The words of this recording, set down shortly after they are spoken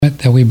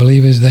planet that we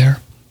believe is there?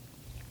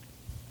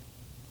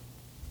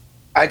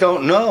 I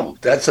don't know.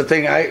 That's the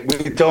thing.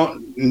 We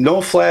don't.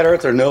 No flat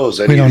earther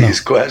knows any of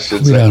these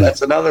questions.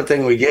 That's another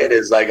thing we get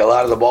is like a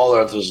lot of the ball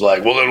earthers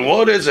like, well, then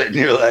what is it? And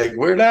you're like,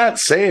 we're not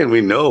saying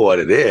we know what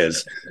it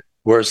is.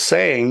 We're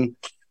saying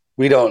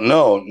we don't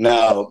know.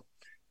 Now,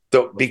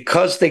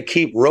 because they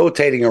keep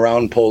rotating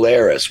around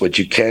Polaris, which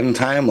you can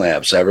time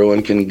lapse,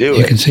 everyone can do it.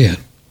 You can see it.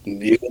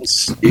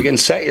 You can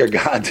set your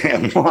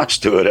goddamn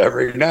watch to it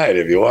every night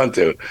if you want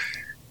to.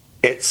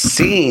 It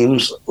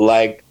seems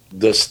like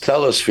the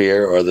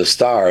stellosphere or the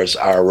stars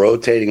are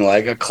rotating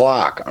like a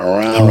clock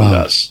around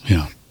us.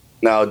 Yeah.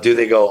 Now, do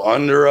they go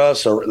under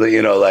us, or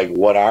like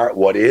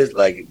what is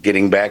like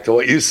getting back to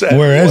what you said?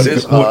 Where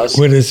is us?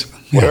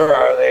 Where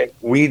are they?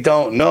 We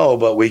don't know,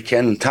 but we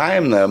can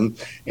time them.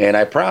 And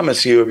I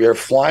promise you, if you're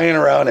flying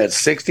around at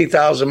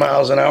 60,000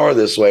 miles an hour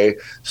this way,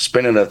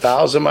 spinning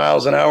 1,000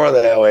 miles an hour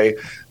that way,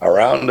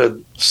 around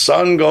the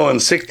sun going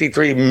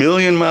 63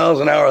 million miles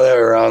an hour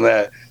there around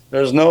that.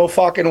 There's no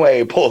fucking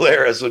way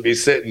Polaris would be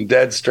sitting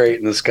dead straight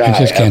in the sky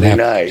every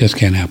night. It just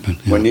can't happen.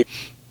 Yeah.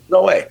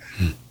 No way.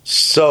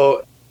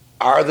 So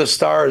are the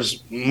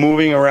stars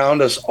moving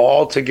around us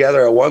all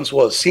together at once?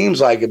 Well, it seems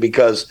like it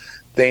because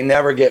they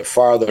never get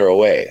farther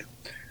away.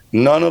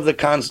 None of the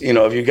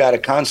if you got a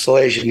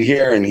constellation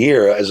here and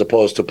here as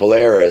opposed to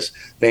Polaris,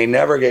 they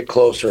never get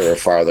closer or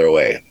farther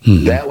away.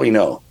 Mm-hmm. That we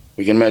know.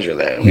 We can measure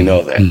that. Mm-hmm. We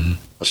know that. Mm-hmm.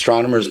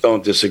 Astronomers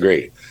don't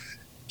disagree.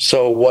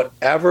 So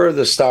whatever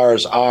the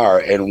stars are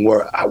and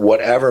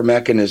whatever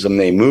mechanism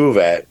they move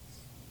at,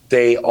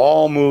 they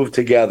all move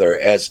together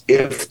as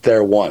if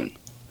they're one.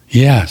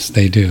 Yes,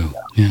 they do.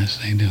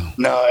 Yes, they do.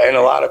 Now, and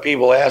a lot of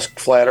people ask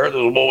flat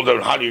earthers, well, then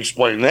how do you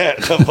explain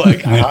that? I'm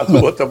like,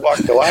 what the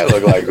fuck do I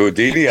look like,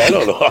 Houdini? I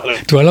don't know how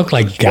to. Do I look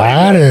like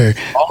God? Or?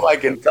 All I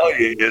can tell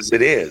you is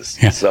it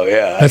is. Yeah. So,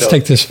 yeah. Let's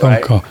take this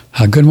phone call.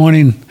 Good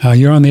morning.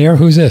 You're on the air.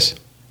 Who's this?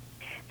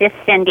 This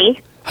is Cindy.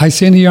 Hi,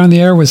 Cindy. You're on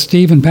the air with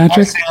Steve and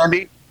Patrick. Hi,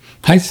 Cindy.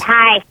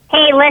 Hi.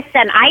 Hey,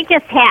 listen, I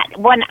just had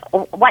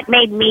what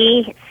made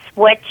me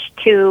switch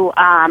to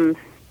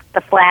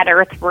the flat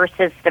earth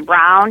versus the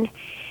round.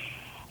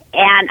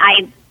 And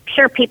I'm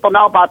sure people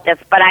know about this,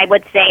 but I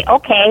would say,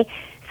 okay,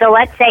 so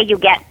let's say you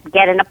get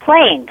in a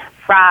plane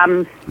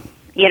from,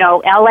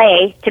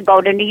 L.A. to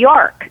go to New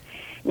York.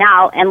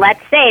 Now, and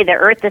let's say the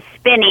Earth is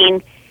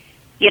spinning,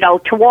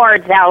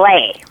 towards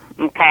L.A.,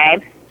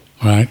 okay?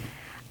 Right.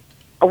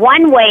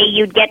 One way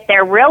you'd get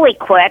there really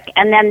quick,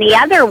 and then the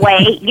other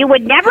way you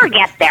would never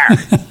get there.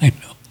 I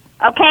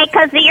know. Okay,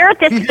 because the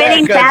Earth is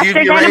spinning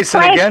faster than a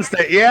plane. Against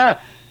it, yeah.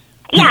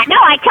 Yeah, no,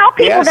 I tell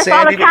people this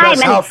Sandy, all the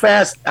time.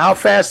 How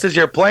fast is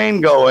your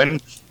plane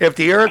going? If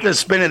the Earth is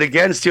spinning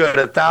against you at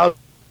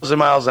 1,000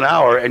 miles an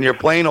hour and your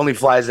plane only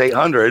flies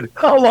 800,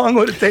 how long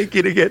would it take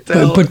you to get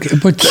to?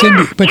 But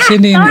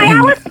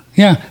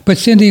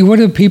Cindy, what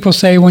do people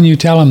say when you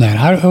tell them that?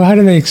 How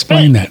do they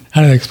explain that?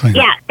 How do they explain that?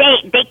 Yeah,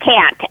 they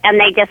can't, and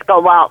they just go,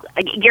 "Well,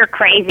 you're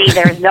crazy.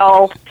 There's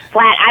no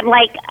flat." I'm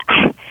like,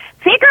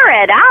 figure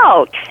it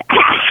out.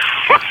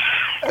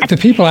 The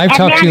people I've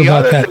talked to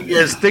about that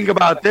is think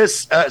about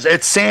this.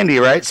 It's Sandy,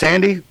 right?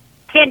 Sandy.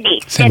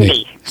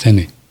 Cindy.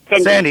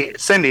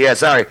 Yeah,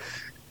 sorry.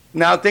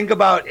 Now think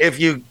about if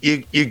you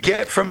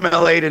get from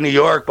LA to New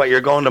York, but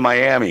you're going to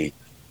Miami.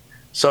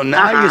 So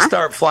now you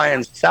start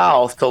flying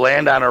south to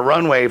land on a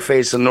runway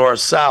facing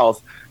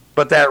north-south,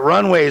 but that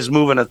runway is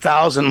moving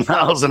 1,000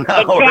 miles an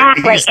hour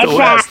east to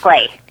west.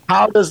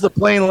 How does the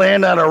plane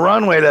land on a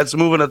runway that's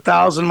moving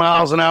 1,000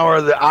 miles an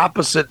hour the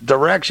opposite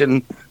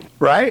direction,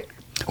 right?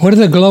 What do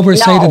the Globers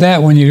say to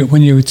that when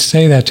you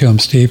say that to them,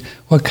 Steve?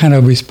 What kind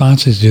of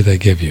responses do they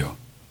give you?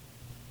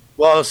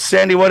 Well,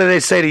 Sandy, what do they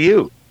say to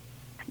you?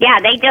 Yeah,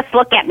 they just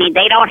look at me.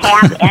 They don't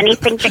have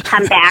anything to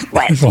come back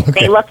with. Okay.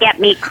 They look at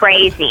me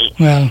crazy.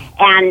 Well,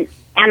 and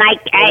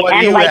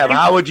what do you have?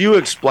 How would you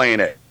explain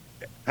it?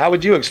 How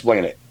would you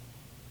explain it?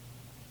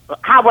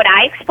 How would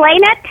I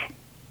explain it?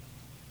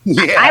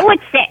 Yeah. I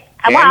would say,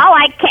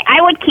 I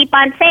would keep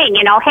on saying,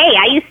 hey,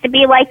 I used to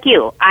be like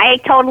you. I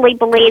totally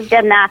believed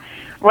in the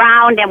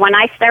round, and when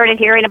I started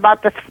hearing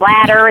about this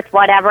flat earth,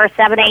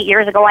 7-8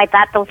 years ago, I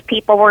thought those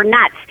people were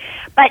nuts.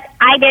 But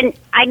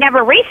I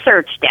never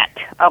researched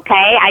it,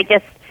 okay? I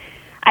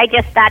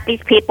just thought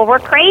these people were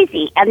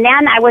crazy. And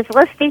then I was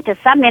listening to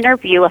some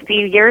interview a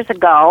few years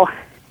ago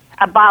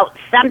about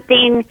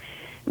something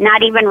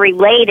not even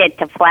related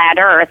to flat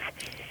earth,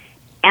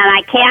 and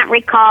I can't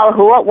recall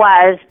who it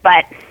was,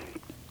 but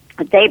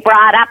they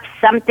brought up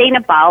something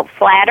about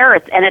flat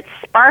earth, and it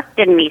sparked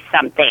in me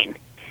something.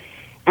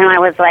 And I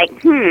was like,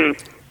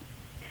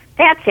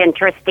 that's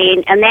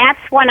interesting. And that's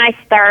when I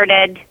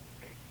started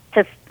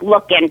to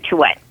look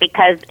into it,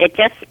 because it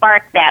just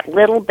sparked that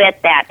little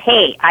bit that,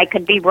 hey, I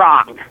could be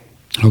wrong.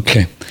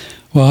 Okay.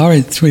 Well, all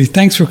right, sweetie.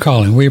 Thanks for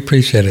calling. We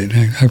appreciate it.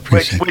 I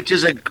appreciate it. Which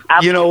is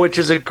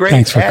a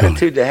great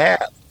attitude to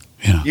have.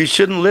 Yeah. You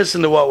shouldn't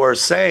listen to what we're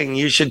saying.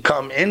 You should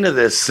come into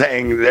this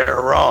saying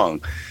they're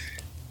wrong.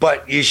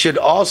 But you should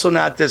also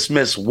not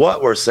dismiss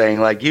what we're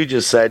saying, like you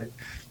just said.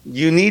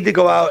 you need to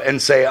go out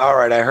and say, all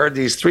right, I heard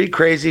these 3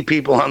 crazy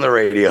people on the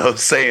radio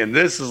saying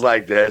this is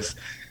like this.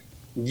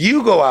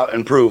 You go out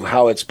and prove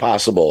how it's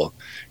possible.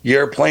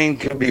 Your plane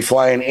could be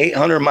flying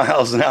 800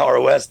 miles an hour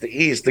west to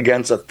east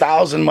against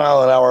 1,000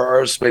 mile an hour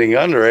Earth spinning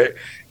under it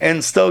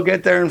and still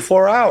get there in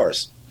 4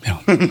 hours. Yeah.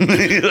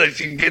 You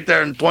can get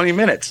there in 20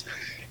 minutes.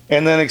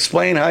 And then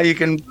explain how you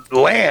can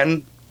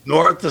land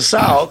north to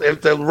south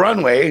if the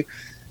runway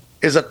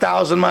is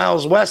 1,000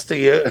 miles west of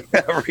you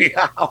every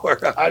hour.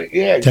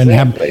 Yeah,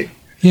 exactly.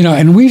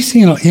 And we've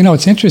seen,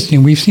 it's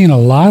interesting. We've seen a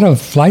lot of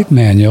flight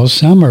manuals.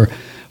 Some are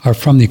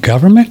from the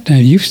government, and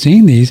you've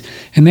seen these,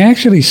 and they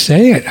actually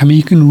say it. I mean,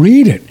 you can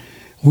read it.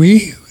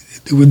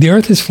 The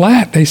Earth is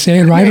flat. They say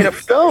it right.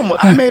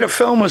 I made a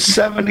film with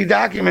 70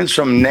 documents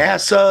from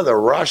NASA,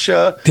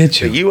 Russia,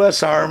 the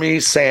U.S. Army,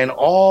 saying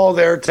all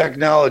their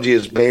technology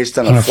is based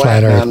on a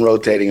flat,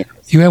 non-rotating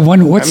Earth. You have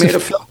one. What's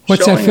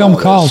that film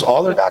called?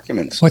 All their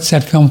documents. What's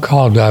that film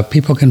called?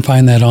 People can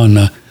find that on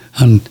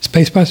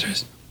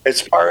Spacebusters.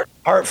 It's part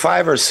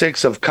 5 or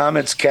 6 of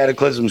Comets,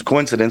 Cataclysms,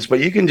 Coincidence, but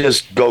you can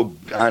just go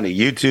on to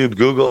YouTube,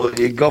 Google,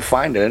 you can go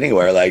find it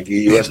anywhere, like the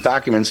U.S.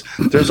 documents.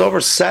 There's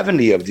over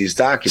 70 of these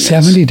documents.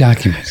 70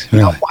 documents,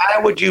 really. Now, why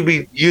would you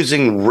be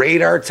using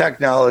radar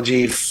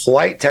technology,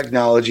 flight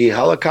technology,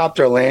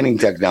 helicopter landing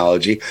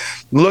technology?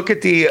 Look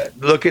at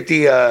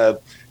the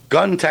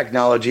gun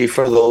technology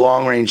for the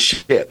long-range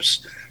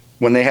ships.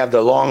 When they have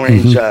the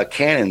long-range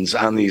cannons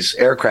on these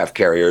aircraft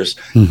carriers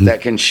that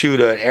can shoot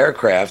an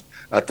aircraft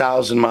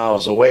 1,000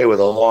 miles away with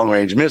a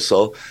long-range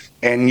missile,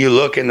 and you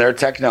look and their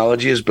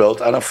technology is built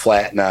on a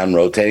flat,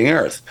 non-rotating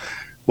Earth.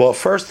 Well,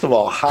 first of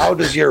all, how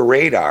does your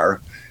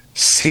radar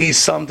see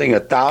something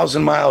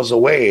 1,000 miles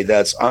away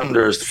that's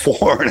under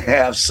 4.5,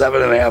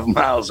 7.5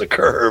 miles of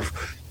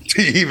curve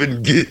to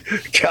even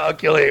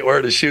calculate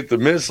where to shoot the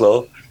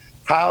missile?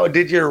 How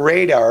did your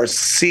radar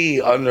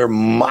see under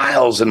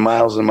miles and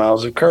miles and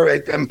miles of curve?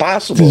 It's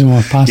impossible.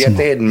 Yet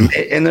they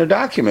admit in their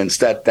documents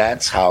that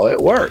that's how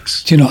it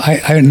works.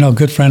 I know a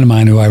good friend of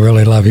mine who I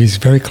really love. He's a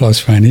very close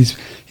friend.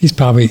 He's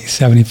probably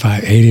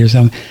 75, 80 or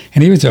something.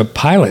 And he was a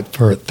pilot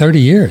for 30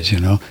 years,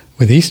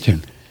 with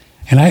Eastern.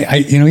 And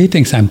he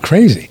thinks I'm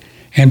crazy.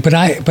 But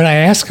I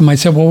asked him, I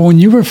said, well, when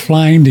you were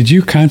flying, did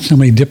you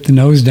constantly dip the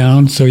nose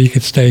down so you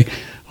could stay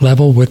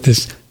level with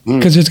this?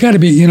 Because there's got to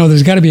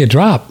be a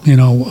drop.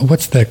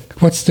 What's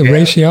the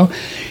ratio?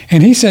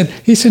 And he said,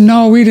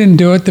 no, we didn't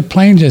do it. The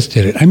plane just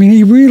did it. I mean,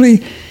 he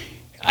really,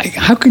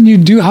 how can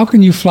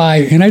you fly?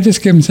 And I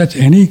just give him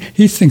and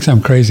he thinks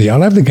I'm crazy. I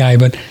love the guy,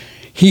 but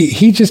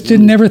he just he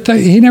never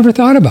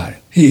thought about it.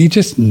 He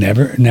just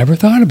never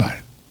thought about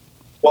it.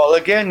 Well,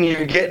 again,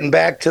 you're getting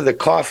back to the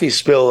coffee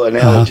spill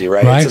analogy,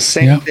 right? It's the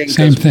same thing.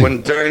 Same thing.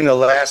 When during the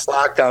last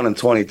lockdown in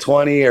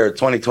 2020 or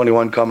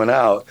 2021 coming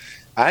out,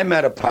 I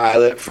met a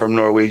pilot from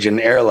Norwegian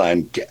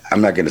Airline. I'm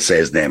not going to say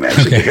his name,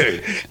 actually.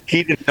 Okay.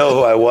 He didn't know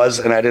who I was,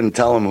 and I didn't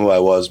tell him who I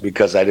was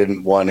because I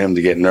didn't want him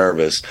to get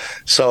nervous.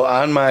 So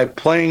on my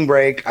plane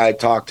break, I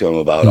talked to him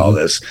about all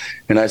this.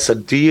 And I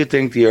said, do you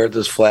think the Earth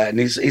is flat? And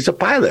he's a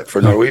pilot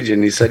for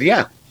Norwegian. He said,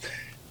 yeah,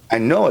 I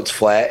know it's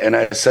flat. And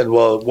I said,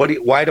 well,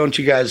 why don't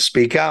you guys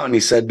speak out? And he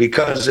said,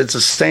 because it's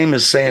the same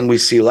as saying we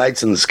see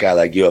lights in the sky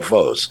like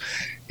UFOs.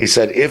 He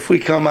said, if we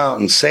come out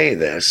and say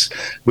this,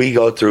 we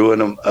go through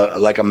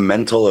a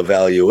mental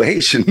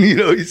evaluation.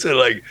 He said,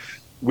 like,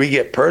 we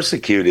get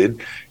persecuted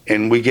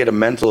and we get a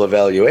mental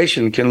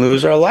evaluation, can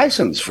lose our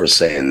license for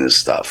saying this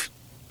stuff.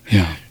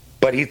 Yeah.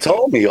 But he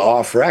told me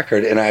off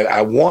record, and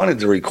I wanted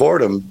to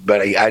record him,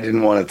 but I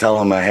didn't want to tell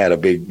him I had a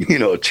big,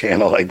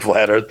 channel like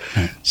Flat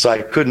Earth. So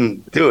I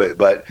couldn't do it.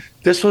 But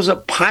this was a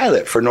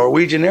pilot for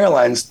Norwegian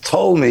Airlines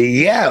told me,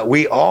 yeah,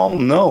 we all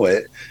know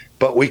it,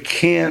 but we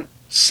can't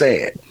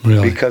say it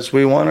because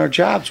we want our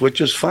jobs,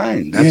 which is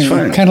fine. That's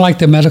fine. Kind of like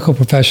the medical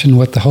profession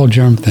with the whole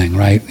germ thing,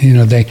 right?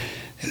 They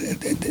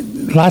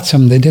lots of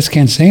them, they just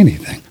can't say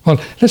anything.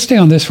 Well, let's stay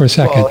on this for a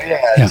second. Well,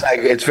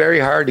 it's very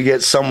hard to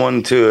get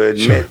someone to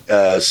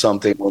admit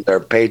something when their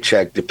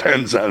paycheck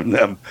depends on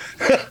them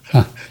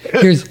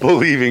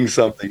believing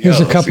something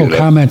Here's else, a couple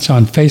comments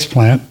on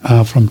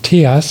Faceplant from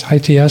TS. Hi,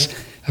 TS.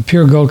 A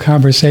pure gold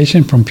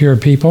conversation from pure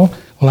people.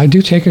 Well, I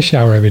do take a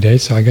shower every day,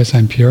 so I guess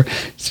I'm pure.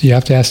 So you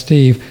have to ask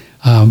Steve.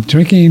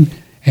 Drinking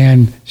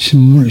and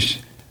shamuking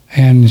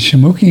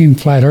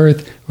Flat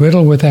Earth,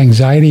 riddled with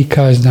anxiety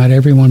because not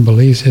everyone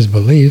believes his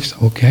beliefs.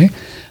 Okay.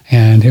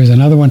 And here's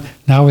another one.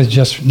 Now is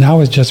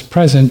just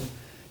present.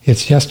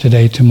 It's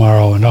yesterday,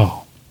 tomorrow, and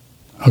all.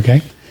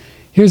 Okay.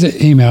 Here's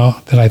an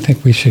email that I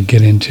think we should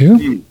get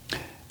into.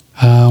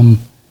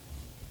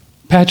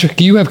 Patrick,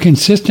 you have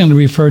consistently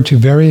referred to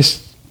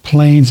various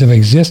planes of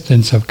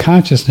existence of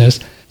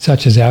consciousness,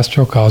 such as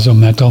astral, causal,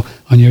 mental,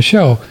 on your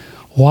show.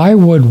 Why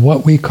would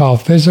what we call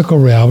physical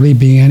reality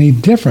be any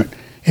different?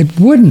 It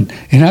wouldn't.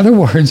 In other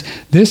words,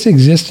 this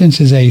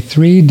existence is a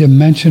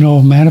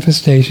three-dimensional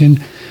manifestation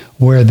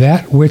where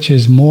that which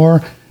is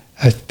more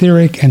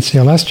etheric and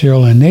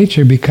celestial in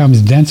nature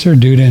becomes denser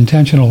due to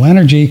intentional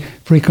energy,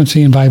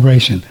 frequency, and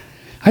vibration.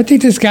 I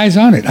think this guy's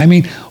on it. I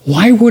mean,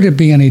 why would it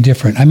be any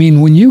different? I mean,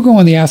 when you go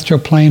on the astral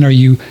plane or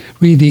you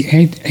read the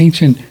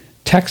ancient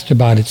text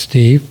about it,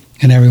 Steve,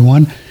 and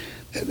everyone,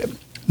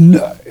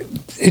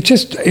 it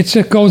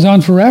just goes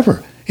on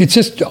forever. It's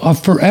just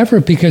forever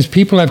because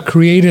people have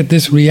created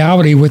this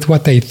reality with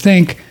what they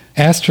think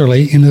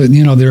astrally in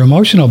their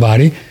emotional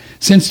body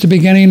since the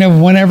beginning of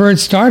whenever it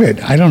started.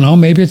 I don't know.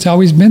 Maybe it's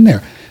always been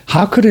there.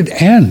 How could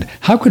it end?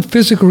 How could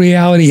physical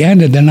reality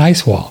end at an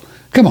ice wall?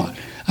 Come on.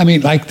 I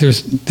mean, like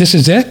this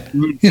is it?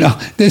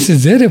 This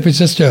is it if it's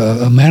just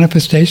a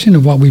manifestation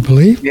of what we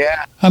believe?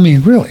 Yeah. I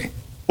mean, really.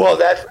 Well,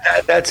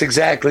 that's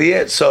exactly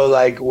it. So,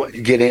 like,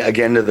 getting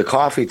again to the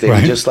coffee thing,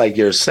 right. Just like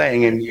you're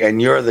saying,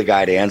 and you're the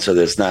guy to answer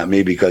this, not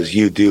me, because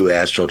you do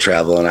astral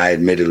travel, and I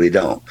admittedly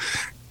don't.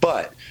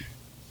 But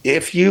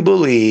if you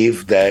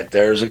believe that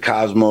there's a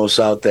cosmos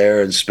out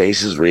there and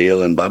space is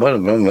real and blah, blah,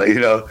 blah,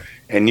 blah,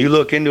 and you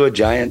look into a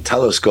giant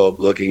telescope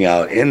looking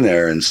out in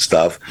there and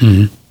stuff,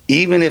 mm-hmm.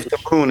 Even if the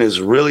moon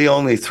is really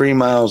only 3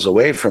 miles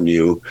away from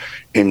you,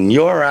 in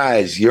your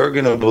eyes, you're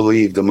going to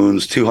believe the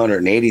moon's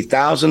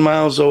 280,000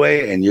 miles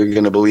away, and you're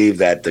going to believe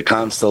that the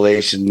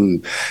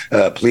constellation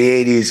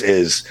Pleiades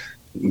is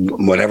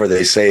whatever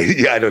they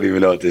say. I don't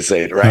even know what they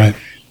say, right?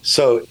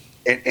 So,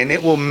 and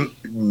it will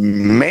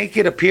make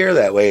it appear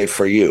that way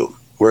for you.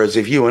 Whereas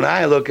if you and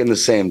I look in the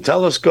same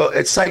telescope,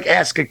 it's like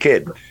ask a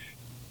kid.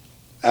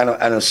 On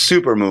a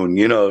super moon,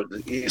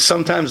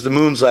 sometimes the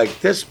moon's like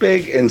this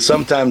big, and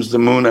sometimes the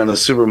moon on a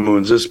super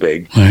moon's this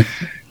big. Right.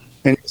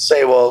 And you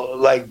say, well,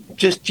 like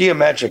just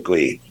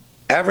geometrically,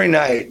 every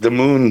night the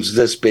moon's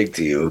this big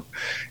to you,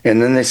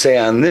 and then they say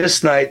on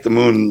this night the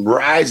moon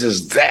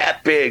rises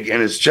that big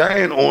and it's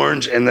giant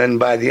orange, and then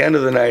by the end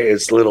of the night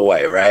it's little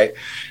white, right?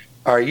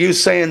 Are you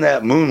saying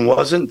that moon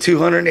wasn't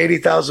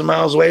 280,000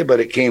 miles away,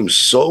 but it came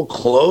so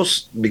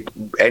close?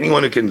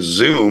 Anyone who can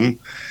zoom.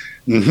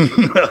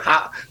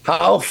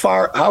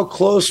 How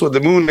close would the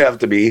moon have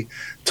to be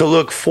to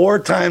look 4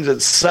 times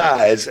its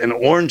size and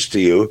orange to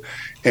you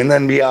and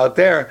then be out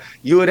there?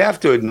 You would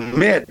have to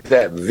admit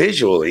that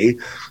visually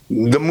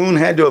the moon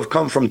had to have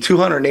come from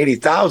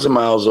 280,000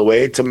 miles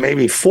away to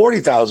maybe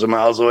 40,000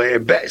 miles away,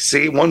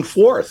 see,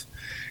 1/4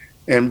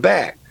 and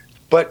back.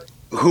 But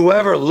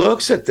whoever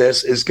looks at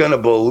this is going to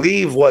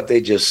believe what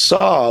they just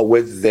saw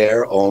with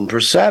their own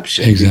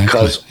perception. Exactly.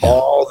 Because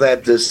all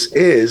that this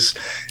is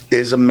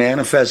a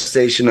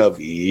manifestation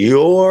of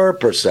your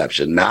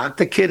perception, not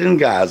the kid in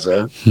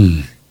Gaza,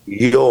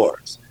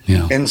 yours.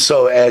 Yeah. And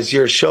so as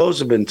your shows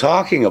have been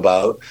talking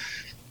about,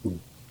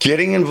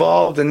 getting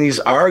involved in these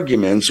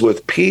arguments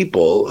with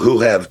people who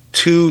have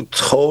 2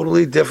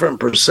 totally different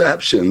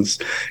perceptions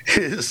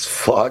is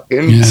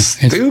fucking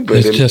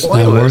stupid. It's just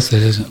not worth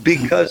it, isn't it?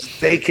 Because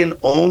they can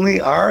only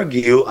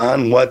argue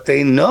on what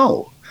they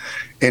know.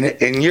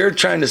 And you're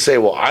trying to say,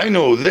 well, I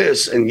know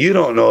this and you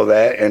don't know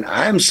that. And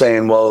I'm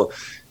saying, well,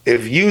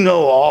 if you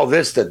know all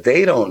this that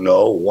they don't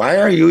know, why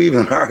are you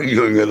even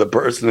arguing with a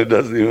person that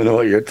doesn't even know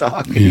what you're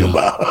talking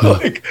about?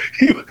 Like,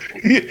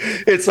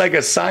 it's like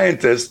a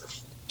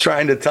scientist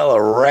trying to tell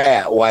a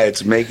rat why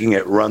it's making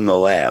it run the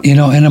lab. In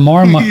a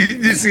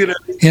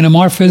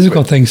more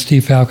physical thing,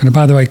 Steve Falconer,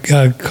 by the way,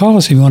 call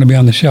us if you want to be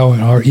on the show,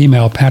 or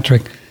email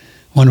Patrick,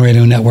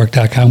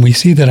 oneradionetwork.com. We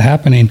see that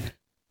happening.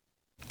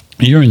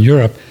 You're in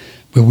Europe,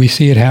 but we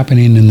see it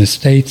happening in the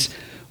States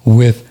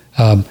with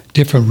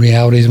different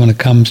realities when it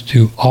comes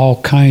to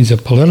all kinds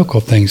of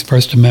political things,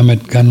 First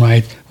Amendment, gun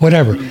rights,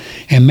 whatever.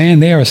 And man,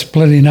 they are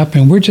splitting up,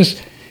 and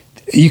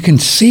you can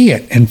see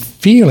it and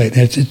feel it.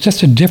 It's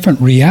just a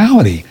different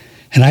reality.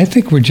 And I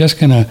think we're just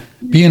going to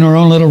be in our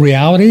own little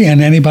reality,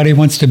 and anybody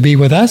wants to be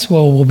with us,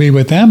 well, we'll be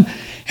with them.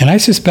 And I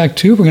suspect,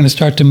 too, we're going to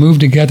start to move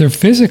together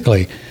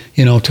physically,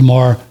 to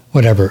more,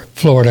 whatever,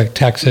 Florida,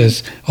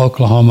 Texas,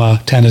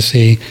 Oklahoma,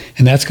 Tennessee,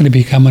 and that's going to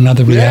become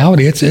another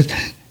reality. It's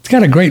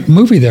got a great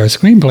movie there, a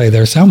screenplay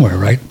there somewhere,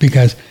 right?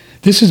 Because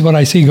this is what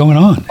I see going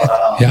on.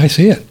 I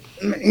see it.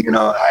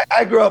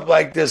 I grew up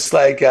like this.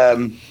 Like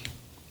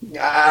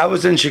I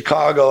was in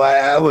Chicago.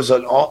 I was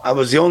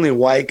the only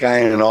white guy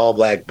in an all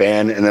black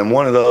band, and then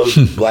one of those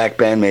black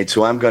bandmates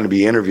who I'm going to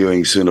be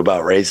interviewing soon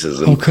about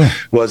racism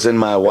was in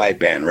my white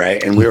band,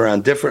 right? And we were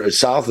on different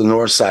south and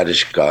north side of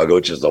Chicago,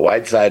 which is the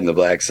white side and the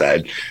black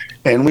side.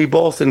 And we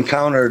both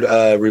encountered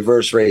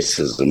reverse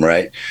racism,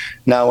 right?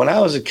 Now, when I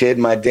was a kid,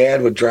 my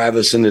dad would drive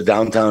us into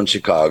downtown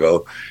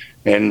Chicago,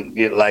 and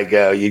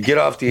you get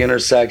off the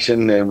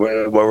intersection and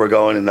where we're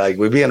going, and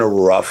we'd be in a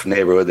rough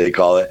neighborhood, they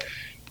call it,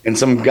 and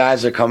some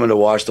guys are coming to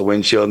wash the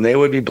windshield, and they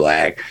would be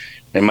black,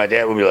 and my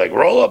dad would be like,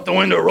 roll up the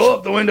window,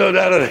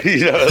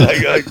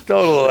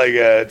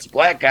 it's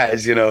black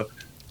guys,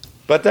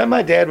 But then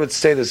my dad would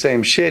say the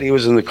same shit. He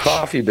was in the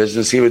coffee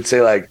business. He would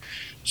say,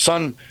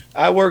 son,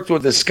 I worked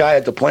with this guy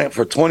at the plant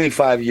for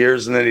 25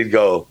 years, and then he'd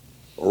go,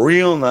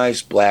 real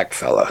nice black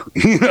fella,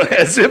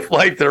 as if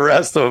the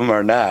rest of them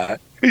are not.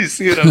 You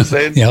see what I'm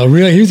saying?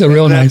 He's a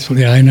real nice one.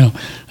 Yeah, I know.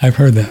 I've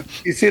heard that.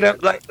 You see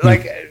that?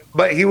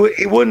 But he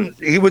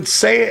would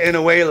say it in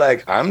a way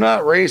like, I'm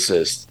not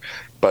racist,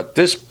 but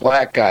this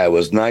black guy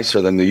was nicer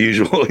than the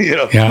usual, you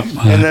know. Yeah.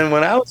 And then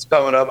when I was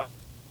coming up,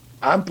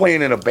 I'm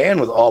playing in a band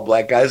with all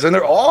black guys, and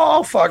they're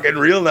all fucking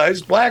real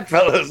nice black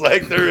fellas.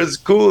 Like, they're as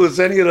cool as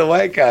any of the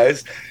white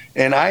guys.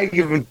 And I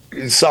even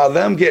saw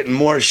them getting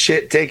more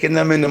shit taking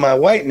them into my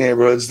white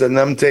neighborhoods than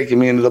them taking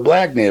me into the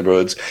black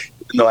neighborhoods,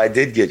 even though I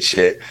did get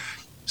shit.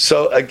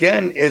 So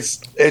again, it's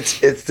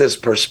this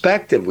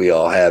perspective we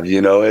all have,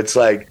 you know. It's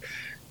like,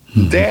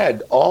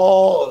 Dad,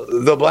 all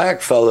the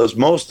black fellas,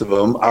 most of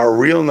them are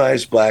real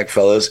nice black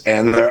fellas,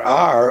 and there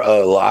are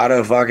a lot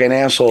of fucking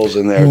assholes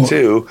in there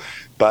too,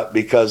 but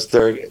because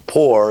they're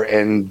poor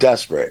and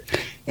desperate.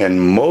 And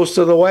most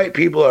of the white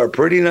people are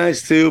pretty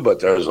nice too, but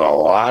there's a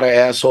lot of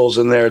assholes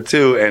in there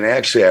too. And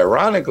actually,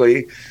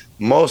 ironically,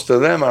 most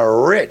of them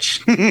are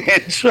rich and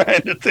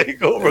trying to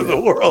take over the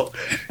world.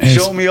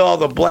 Show me all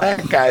the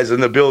black guys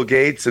in the Bill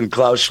Gates and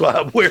Klaus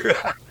Schwab.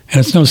 And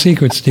it's no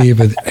secret, Steve,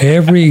 with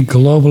every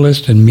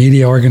globalist and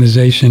media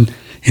organization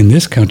in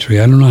this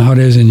country, I don't know how it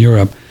is in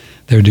Europe,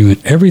 they're doing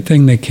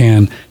everything they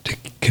can to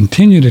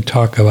continue to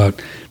talk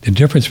about the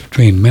difference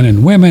between men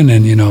and women,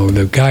 and, you know,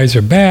 the guys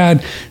are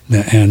bad,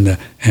 and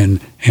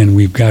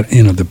we've got,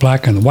 you know, the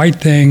black and the white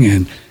thing,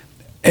 and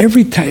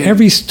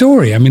every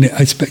story. I mean,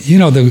 you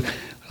know,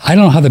 I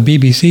don't know how the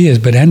BBC is,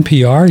 but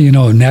NPR, you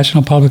know,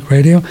 National Public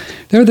Radio,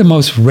 they're the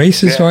most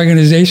racist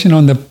organization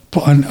on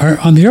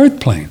the earth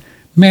plane.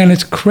 Man,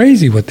 it's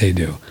crazy what they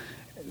do.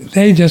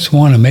 They just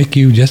want to make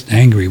you just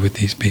angry with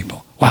these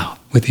people. Wow,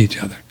 with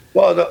each other.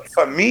 Well,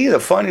 for me, the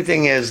funny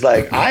thing is,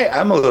 like,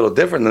 I'm a little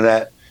different than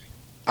that.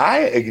 I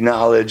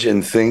acknowledge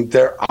and think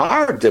there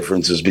are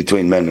differences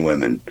between men and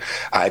women.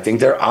 I think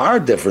there are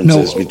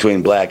differences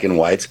between black and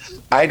whites.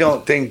 I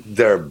don't think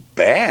they're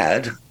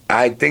bad.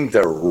 I think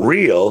they're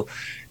real.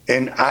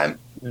 And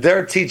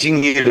they're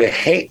teaching you to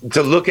hate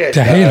them.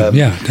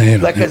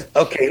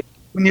 Okay,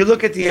 when you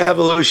look at the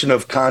evolution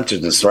of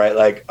consciousness, right,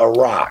 like a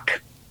rock,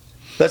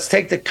 let's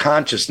take the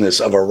consciousness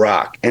of a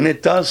rock, and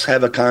it does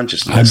have a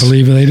consciousness. I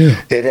believe they do.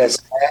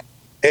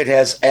 It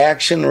has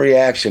action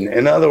reaction.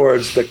 In other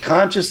words, the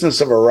consciousness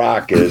of a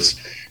rock is,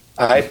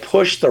 I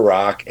push the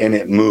rock and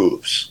it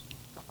moves.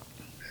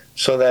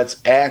 So that's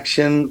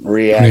action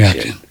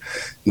reaction.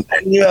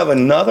 Then you have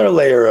another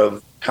layer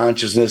of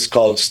consciousness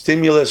called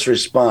stimulus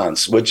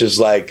response, which is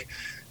like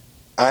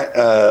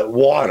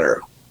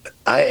water.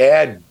 I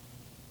add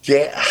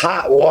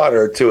hot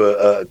water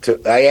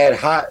I add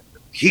hot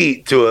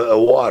heat to a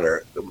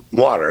water,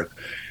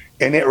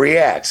 and it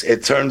reacts.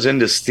 It turns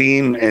into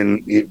steam,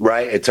 and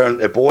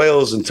it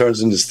boils and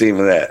turns into steam,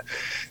 and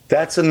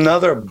that's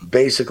another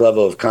basic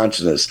level of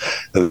consciousness.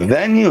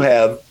 Then you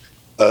have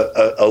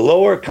a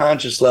lower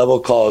conscious level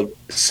called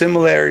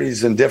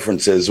similarities and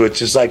differences,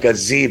 which is like a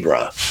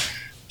zebra.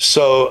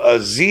 So a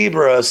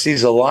zebra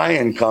sees a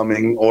lion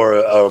coming, or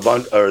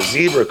a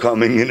zebra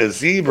coming, and a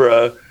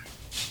zebra,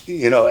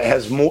 you know,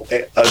 has more.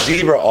 A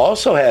zebra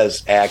also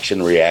has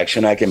action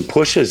reaction. I can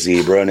push a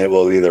zebra and it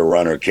will either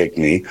run or kick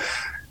me.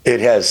 It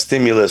has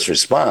stimulus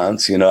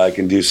response. You know, I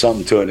can do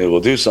something to it and it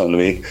will do something to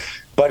me.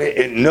 But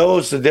it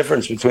knows the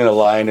difference between a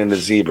lion and a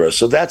zebra.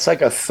 So that's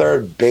like a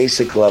third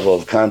basic level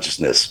of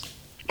consciousness.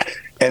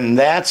 And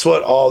that's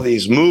what all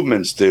these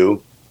movements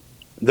do.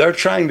 They're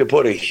trying to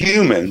put a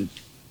human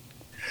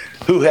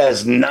who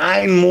has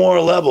 9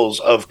 more levels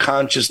of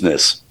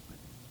consciousness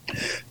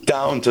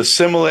down to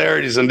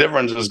similarities and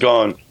differences,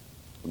 going,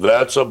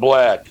 that's a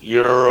black,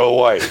 you're a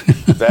white.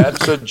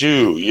 That's a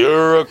Jew,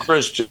 you're a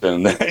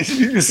Christian.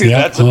 You see,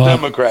 that's a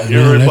Democrat,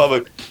 you're a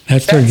Republican.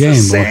 That's their game.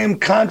 That's the same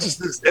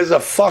consciousness as a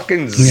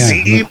fucking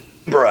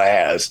zebra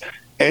has.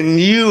 And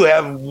you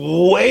have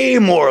way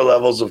more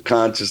levels of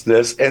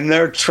consciousness, and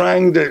they're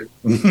trying to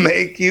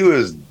make you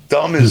as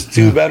dumb as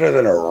two better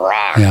than a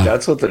rock. Yeah.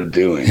 That's what they're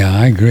doing. Yeah,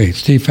 I agree.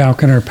 Steve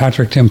Falconer,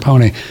 Patrick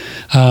Timpone.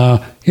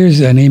 Here's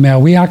an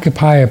email. We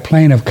occupy a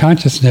plane of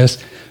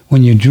consciousness.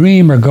 When you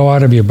dream or go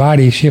out of your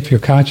body, shift your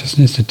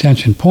consciousness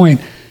attention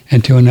point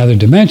into another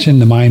dimension,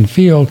 the mind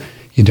field.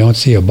 You don't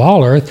see a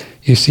ball earth.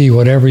 You see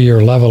whatever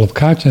your level of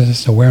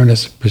consciousness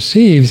awareness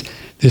perceives.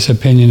 This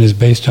opinion is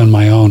based on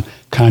my own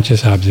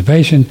conscious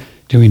observation,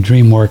 doing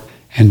dream work,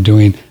 and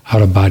doing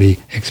out-of-body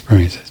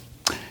experiences.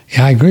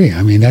 Yeah, I agree.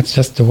 I mean, that's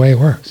just the way it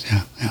works.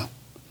 Yeah.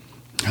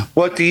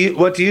 What do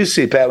you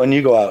see, Pat, when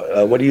you go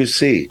out? What do you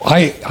see?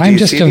 I'm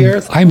just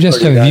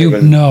a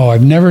view. No,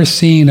 I've never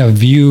seen a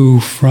view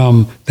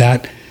from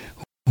that.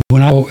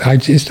 I'm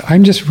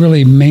just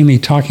really mainly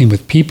talking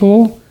with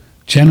people,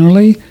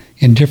 generally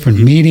in different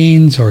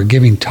meetings or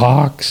giving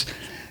talks,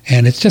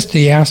 and it's just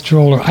the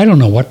astral. Or I don't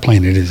know what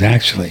plane it is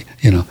actually.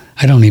 You know,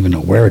 I don't even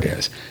know where it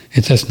is.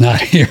 It's just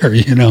not here.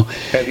 You know.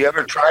 Have you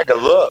ever tried to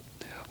look?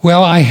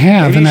 Well, I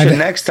have, maybe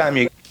next time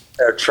you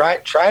try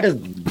to.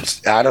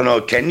 I don't know.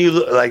 Can you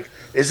like?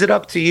 Is it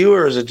up to you,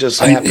 or is it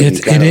just happening?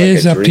 It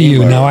is up to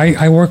you. Now,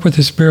 I work with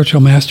a spiritual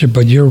master,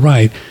 but you're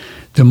right.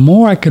 The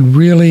more I could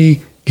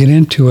really get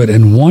into it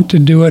and want to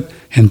do it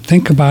and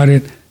think about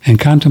it and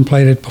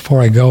contemplate it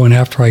before I go and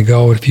after I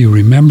go, if you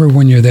remember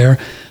when you're there,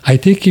 I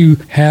think you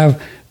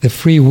have the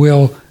free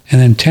will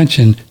and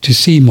intention to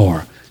see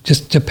more.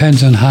 Just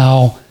depends on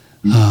how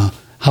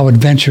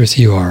adventurous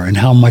you are and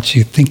how much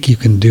you think you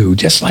can do.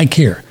 Just like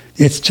here.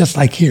 It's just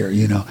like here,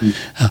 you know.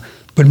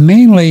 But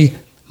mainly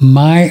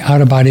my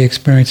out-of-body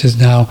experiences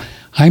now,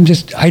 I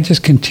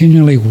just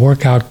continually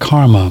work out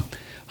karma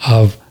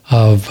of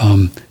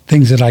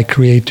things that I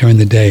create during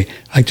the day.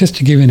 Like, just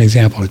to give you an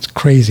example, it's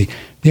crazy.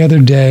 The other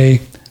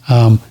day,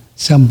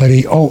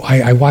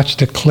 I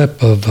watched a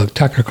clip of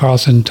Tucker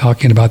Carlson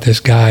talking about this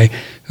guy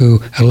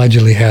who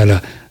allegedly had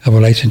a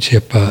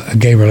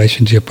gay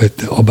relationship with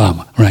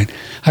Obama, right?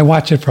 I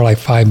watched it for like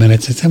 5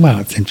 minutes and said,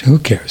 well, who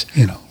cares?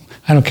 You know,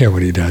 I don't care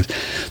what he does.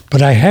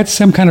 But I had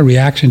some kind of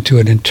reaction to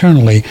it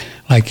internally,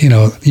 like, you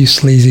know, you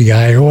sleazy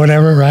guy or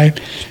whatever, right?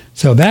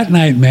 So that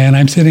night, man,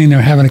 I'm sitting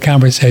there having a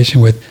conversation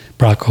with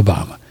Barack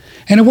Obama.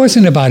 And it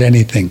wasn't about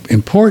anything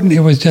important. It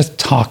was just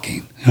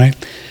talking, right?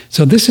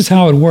 So this is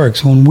how it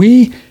works. When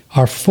we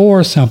are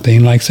for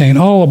something, like saying,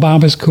 oh,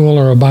 Obama's cool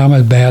or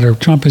Obama's bad or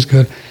Trump is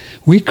good,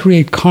 we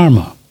create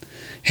karma.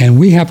 And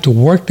we have to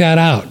work that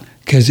out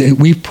because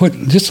we put,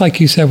 just like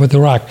you said with The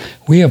Rock,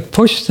 we have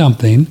pushed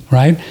something,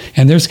 right?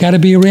 And there's got to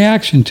be a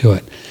reaction to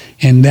it.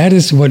 And that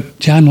is what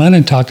John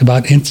Lennon talked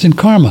about, instant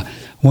karma.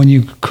 When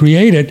you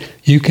create it,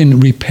 you can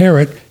repair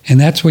it. And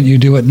that's what you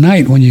do at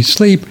night. When you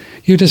sleep,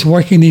 you're just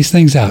working these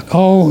things out.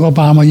 Oh,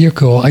 Obama, you're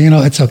cool. You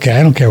know, it's okay.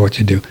 I don't care what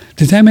you do.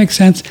 Does that make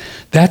sense?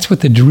 That's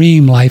what the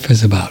dream life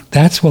is about.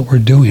 That's what we're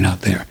doing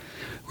out there.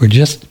 We're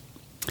just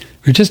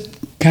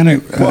kind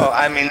of... well,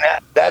 I mean,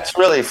 that's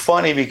really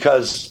funny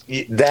because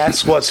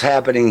that's what's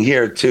happening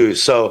here, too.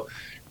 So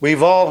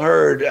we've all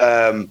heard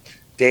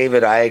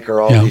David Icke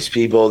or all these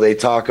people, they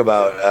talk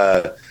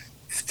about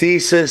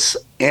thesis,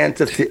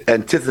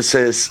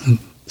 antithesis,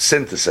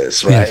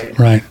 synthesis, right? Yes,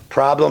 right.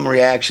 Problem,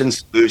 reaction,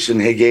 solution,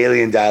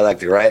 Hegelian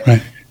dialectic, right?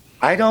 Right.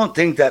 I don't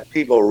think that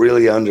people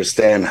really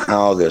understand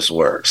how this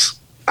works.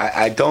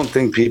 I don't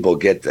think people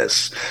get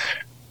this.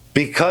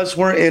 Because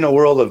we're in a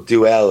world of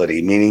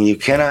duality, meaning you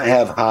cannot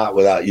have hot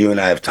without, you and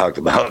I have talked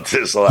about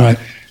this a lot. Right.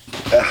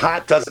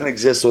 Hot doesn't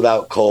exist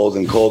without cold,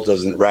 and cold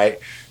doesn't, right?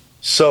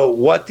 So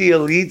what the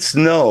elites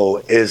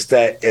know is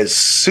that as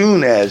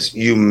soon as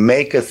you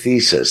make a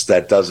thesis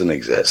that doesn't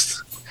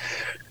exist,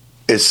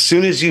 as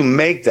soon as you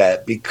make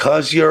that,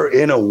 because you're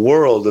in a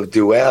world of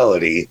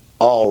duality,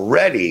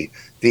 already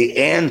the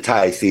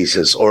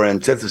antithesis or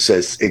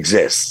antithesis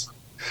exists.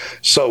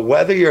 So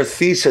whether your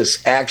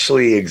thesis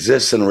actually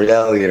exists in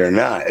reality or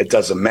not, it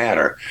doesn't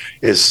matter.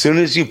 As soon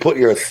as you put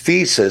your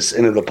thesis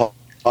into the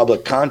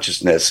public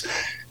consciousness,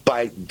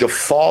 by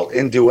default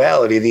in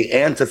duality, the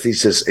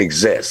antithesis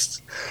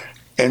exists.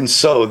 And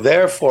so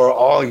therefore,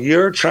 all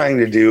you're trying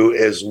to do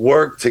is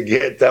work to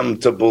get them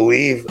to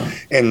believe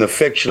in the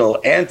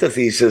fictional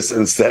antithesis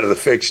instead of the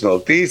fictional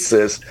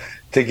thesis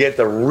to get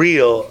the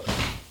real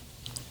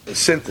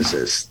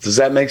synthesis. Does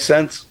that make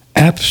sense?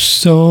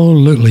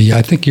 Absolutely.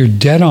 I think you're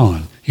dead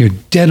on. You're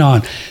dead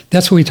on.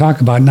 That's what we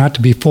talk about, not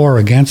to be for or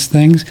against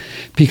things,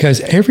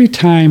 because every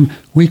time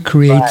we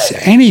create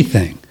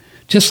anything,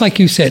 just like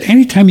you said,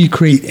 anytime you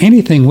create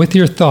anything with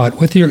your thought,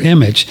 with your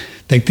image,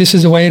 like this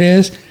is the way it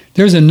is,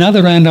 there's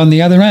another end on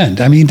the other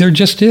end. I mean, there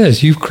just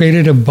is. You've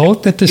created a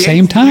both at the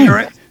same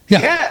time.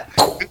 Yeah.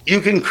 You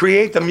can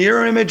create the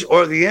mirror image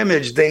or the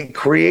image. They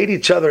create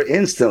each other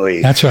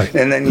instantly. That's right.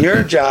 And then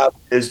your job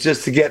is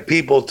just to get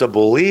people to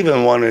believe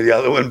in one or the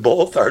other when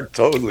both are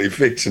totally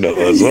fictional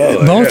as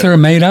well. Both are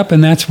made up,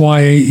 and that's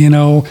why, you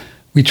know,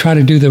 we try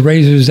to do the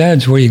razor's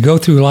edge where you go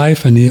through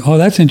life and you, oh,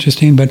 that's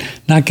interesting, but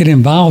not get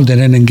involved in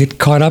it and get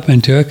caught up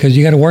into it because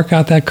you got to work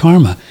out that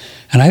karma.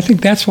 And I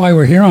think that's why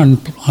we're here on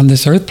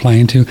this earth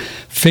plane, to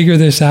figure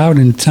this out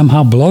and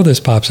somehow blow this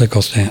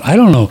popsicle stand. I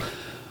don't know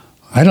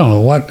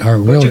what are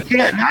real. You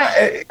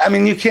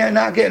can't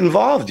not get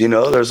involved. You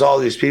know, there's all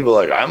these people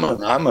like I'm an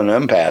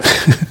empath,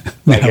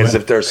 like as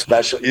if they're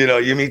special. You know,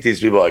 you meet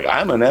these people like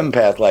I'm an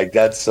empath, like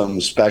that's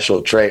some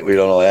special trait we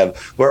don't all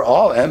have. We're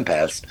all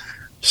empaths.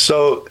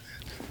 So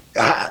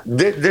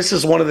this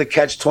is one of the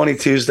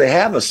catch-22s they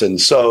have us in.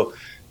 So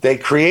they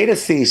create a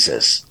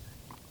thesis.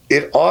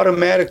 It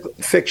automatically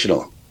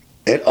fictional.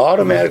 It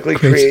automatically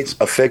creates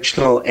a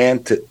fictional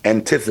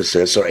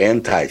antithesis or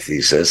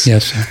antithesis.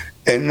 Yes, sir.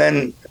 And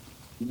then.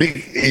 And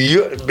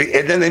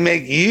then they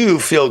make you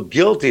feel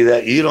guilty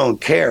that you don't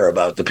care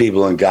about the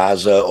people in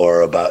Gaza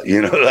or about,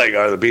 you know, like,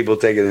 are the people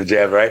taking the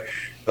jab, right?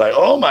 Like,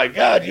 oh my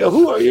God,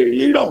 who are you?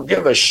 You don't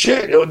give a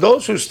shit.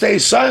 Those who stay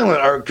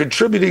silent are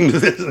contributing to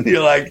this. And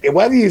you're like,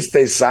 whether you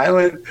stay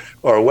silent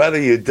or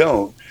whether you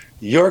don't,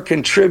 you're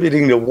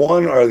contributing to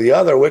one or the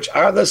other, which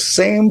are the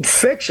same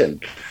fiction.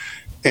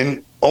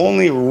 And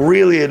only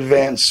really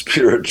advanced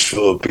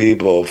spiritual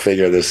people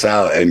figure this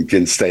out and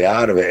can stay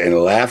out of it and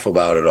laugh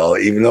about it all,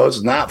 even though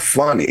it's not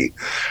funny.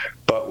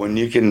 But when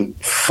you can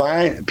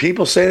find,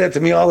 people say that to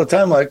me all the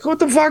time, like, what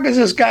the fuck is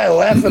this guy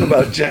laughing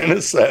about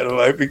genocide? I'm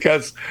like,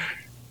 because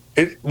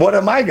what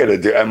am I going to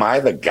do? Am I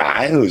the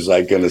guy who's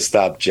like going to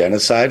stop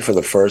genocide for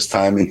the first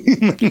time in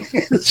human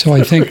history? So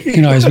I think,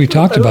 you know, as we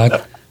talked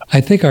about,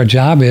 I think our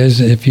job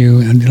is, if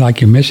you, like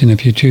your mission,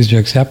 if you choose to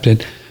accept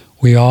it,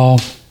 we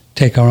all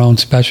take our own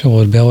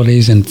special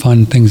abilities and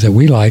fun things that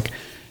we like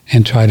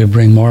and try to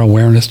bring more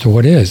awareness to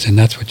what is. And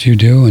that's what you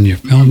do in your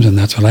films, and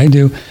that's what I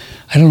do.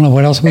 I don't know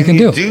what else we can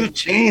do. You do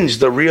change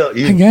the real.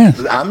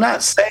 I'm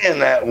not saying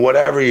that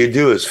whatever you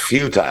do is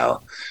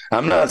futile.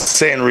 I'm not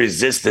saying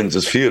resistance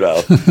is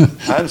futile.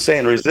 I'm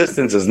saying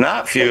resistance is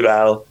not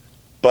futile,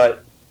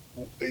 but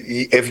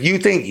if you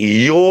think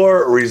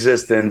your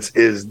resistance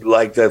is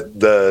like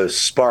the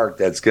spark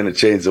that's going to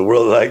change the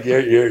world, like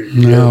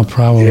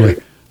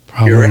probably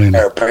you're in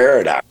our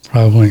paradox.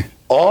 Probably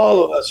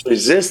all of us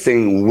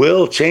resisting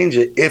will change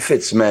it if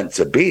it's meant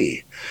to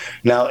be.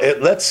 Now,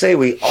 let's say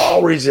we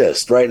all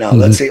resist right now.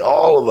 Let's say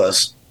all of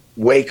us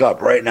wake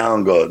up right now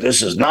and go,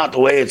 "This is not the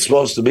way it's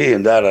supposed to be,"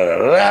 and da da da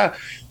da.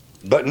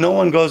 But no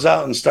one goes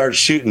out and starts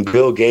shooting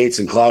Bill Gates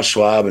and Klaus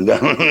Schwab and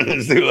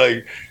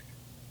like.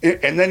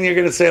 And then you're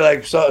going to say,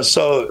 like,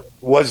 so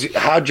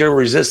how'd your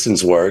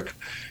resistance work?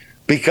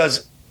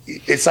 Because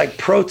it's like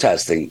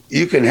protesting.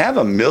 You can have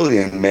a 1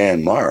 million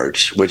man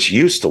march, which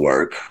used to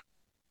work.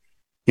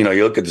 You know,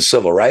 you look at the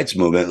civil rights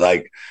movement,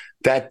 like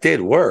that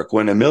did work.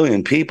 When 1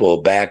 million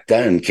people back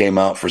then came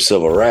out for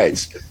civil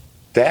rights,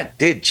 that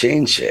did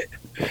change shit.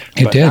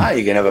 But now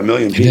you can have 1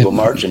 million people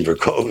marching for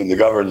COVID, and the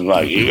government's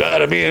like, you got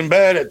to be in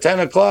bed at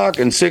 10 o'clock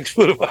and 6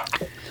 foot apart.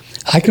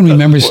 I can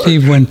remember,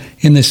 Steve, when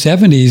in the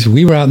 70s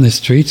we were out in the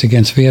streets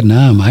against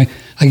Vietnam. I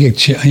get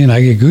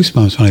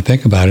goosebumps when I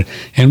think about it.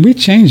 And we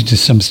changed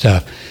some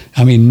stuff.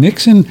 I mean,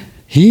 Nixon,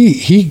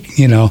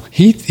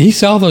 he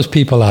saw those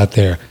people out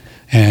there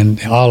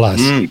and all us,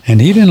 and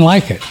he didn't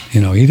like it. He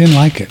didn't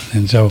like it,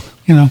 and so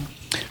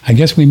I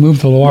guess we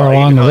moved the war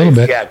along a little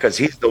bit. Yeah, because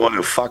he's the one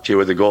who fucked you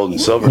with the gold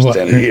and silver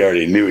standard. He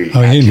already knew he.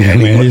 Oh, he knew,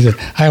 man. He said,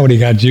 "I already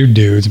got you,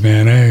 dudes,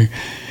 man."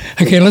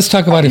 Okay, let's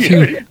talk about a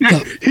few.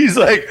 He's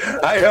like,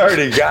 I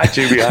already got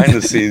you behind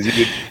the scenes.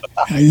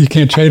 You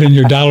can't trade in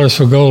your dollars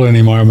for gold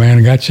anymore, man.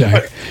 I got you.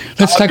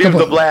 Let's talk about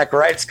the black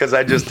rights because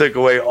I just took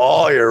away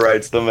all your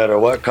rights, no matter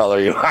what color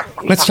you are.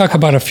 Let's talk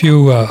about a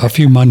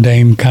few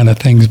mundane kind of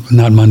things,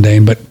 not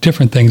mundane, but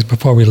different things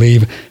before we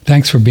leave.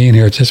 Thanks for being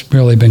here. It's just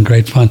really been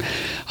great fun.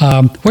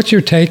 What's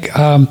your take?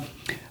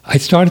 I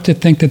started to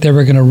think that they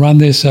were going to run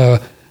this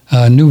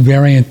new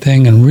variant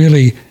thing and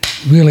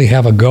really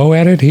have a go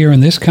at it here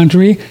in this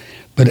country.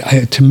 But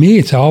to me,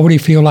 it's already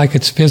feel like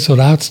it's fizzled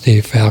out,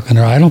 Steve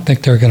Falconer. I don't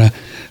think they're going to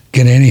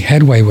get any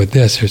headway with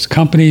this. There's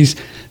companies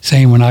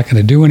saying we're not going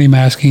to do any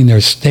masking.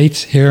 There's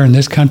states here in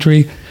this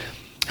country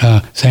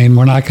saying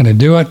we're not going to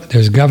do it.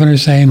 There's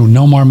governors saying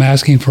no more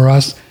masking for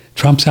us.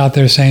 Trump's out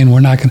there saying we're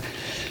not going to.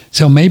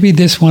 So maybe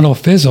this one will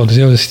fizzle. Do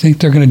you think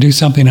they're going to do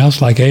something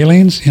else like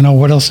aliens?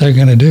 What else are they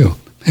going to do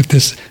if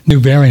this new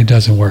variant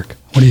doesn't work?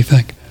 What do you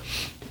think?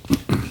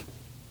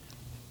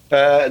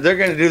 They're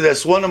going to do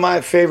this. One of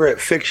my favorite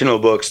fictional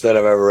books that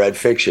I've ever read,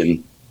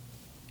 fiction,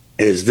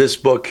 is this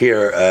book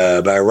here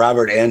by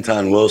Robert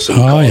Anton Wilson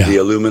called The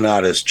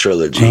Illuminatus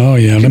Trilogy. Oh,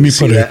 yeah. Let me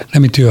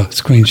do a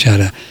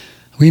screenshot.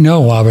 We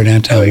know Robert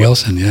Anton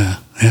Wilson. Yeah,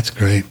 that's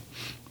great.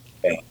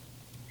 Okay.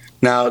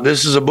 Now,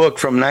 this is a book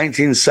from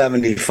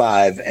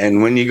 1975,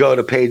 and when you go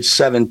to page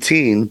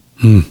 17,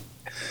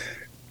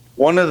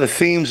 one of the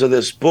themes of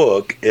this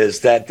book is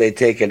that they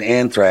take an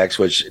anthrax,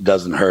 which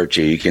doesn't hurt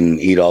you. You can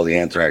eat all the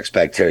anthrax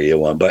bacteria you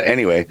want. But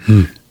anyway,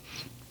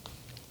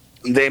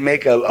 they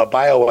make a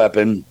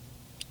bioweapon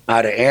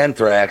out of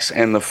anthrax.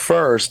 And the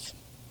first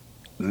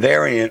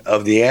variant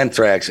of the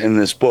anthrax in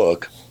this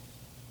book,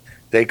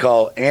 they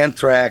call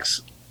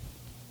anthrax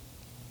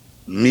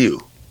mu.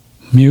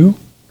 Mu?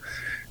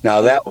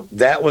 Now,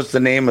 that was the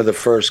name of the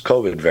first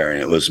COVID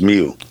variant. It was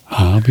mu.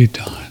 I'll be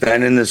done.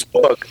 And in this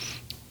book,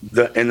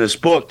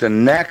 the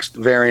next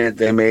variant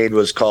they made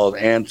was called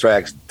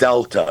Anthrax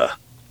Delta,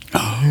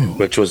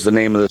 which was the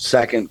name of the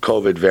second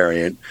COVID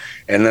variant.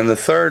 And then the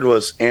third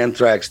was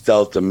Anthrax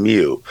Delta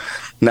Mu.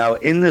 Now,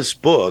 in this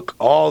book,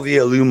 all the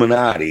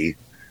Illuminati,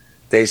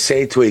 they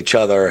say to each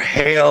other,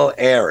 "Hail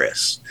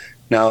Eris."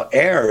 Now,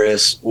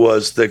 Eris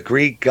was the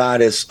Greek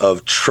goddess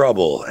of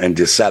trouble and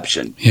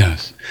deception.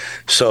 Yes.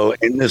 So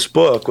in this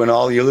book, when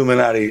all the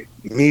Illuminati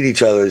meet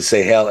each other, they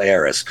say, "Hail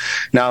Eris."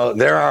 Now,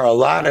 there are a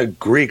lot of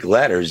Greek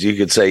letters. You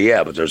could say,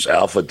 yeah, but there's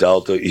Alpha,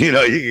 Delta. You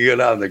can go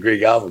down the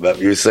Greek alphabet.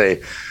 You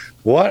say,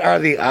 what are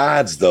the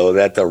odds, though,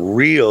 that the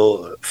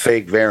real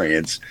fake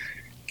variants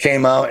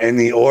came out in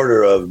the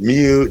order of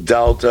Mu,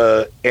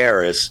 Delta,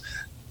 Eris,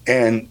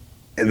 and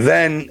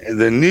then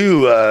the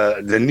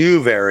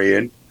new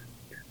variant,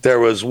 there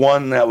was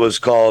one that was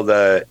called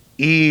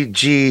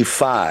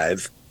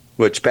EG5,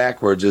 which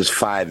backwards is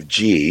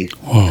 5G.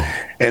 Whoa.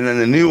 And then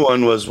the new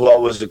one was,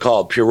 what was it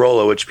called?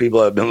 Purola, which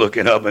people have been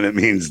looking up, and it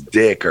means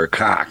dick or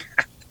cock.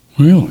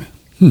 Really?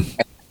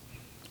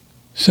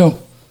 So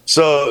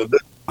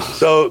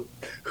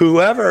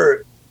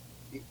whoever,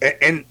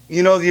 and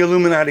the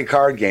Illuminati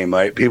card game,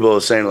 right? People are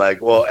saying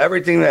like, well,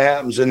 everything that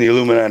happens in the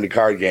Illuminati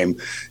card game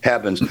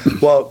happens.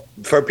 Well,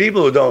 for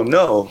people who don't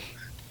know,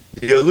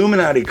 the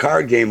Illuminati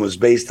card game was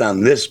based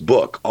on this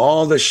book.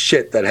 All the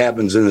shit that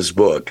happens in this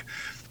book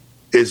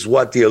is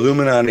what the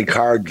Illuminati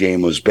card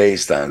game was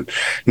based on.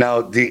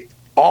 Now, the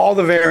all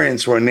the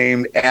variants were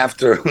named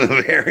after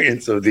the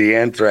variants of the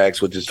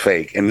anthrax, which is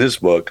fake. In this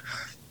book,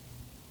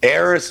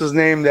 Eris is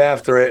named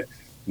after it.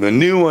 The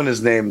new one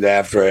is named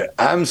after it.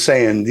 I'm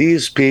saying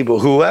these people,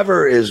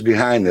 whoever is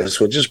behind this,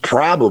 which is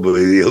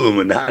probably the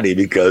Illuminati,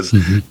 because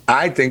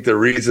I think the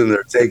reason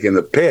they're taking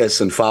the piss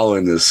and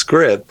following the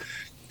script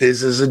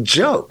is as a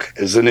joke,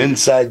 is an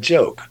inside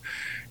joke.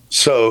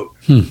 So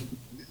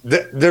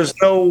there's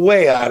no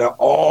way out of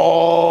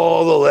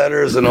all the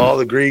letters and all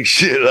the Greek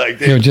shit like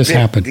that. It just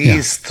happened.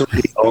 These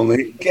three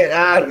only get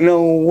out.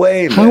 No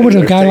way. How man. would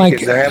a guy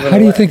like? How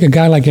do you think a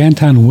guy like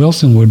Anton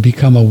Wilson would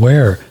become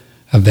aware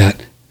of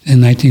that in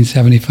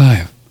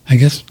 1975? I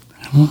guess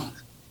I don't know.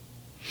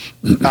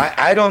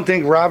 I don't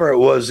think Robert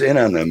was in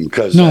on them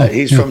because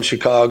he's from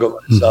Chicago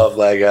himself.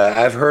 Like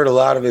I've heard a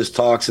lot of his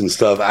talks and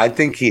stuff. I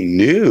think he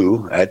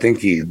knew. I think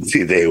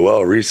they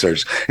well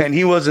researched, and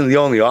he wasn't the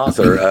only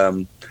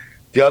author.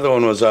 The other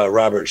one was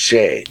Robert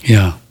Shea.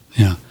 Yeah.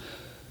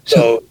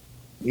 So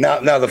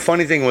now the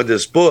funny thing with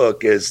this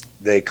book is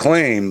they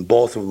claim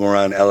both of them were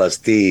on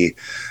LSD.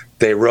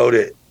 They wrote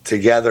it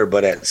together,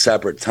 but at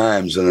separate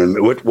times. And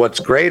then what's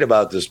great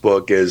about this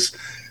book is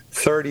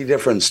 30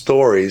 different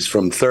stories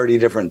from 30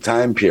 different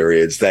time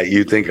periods that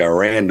you think are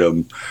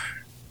random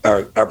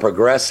are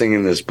progressing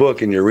in this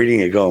book, and you're reading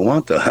it going,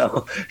 what the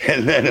hell?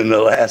 And then in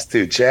the last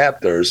two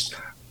chapters,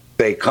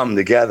 they come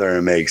together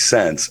and make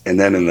sense. And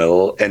then in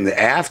the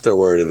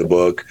afterword of the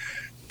book,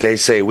 they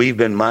say, we've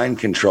been mind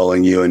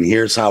controlling you, and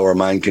here's how we're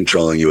mind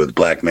controlling you with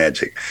black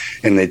magic.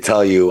 And they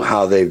tell you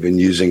how they've been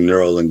using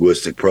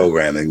neuro-linguistic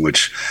programming,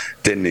 which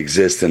didn't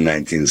exist in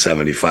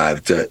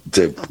 1975,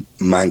 to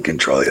mind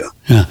control you.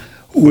 Yeah.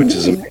 Which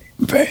is amazing.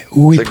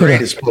 It's the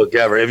greatest book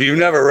ever. If you've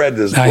never read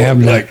this book, I have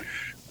not.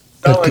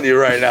 Telling you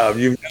right now, if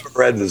you've never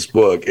read this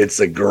book, it's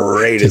the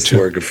greatest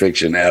work of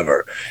fiction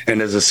ever. And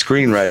as a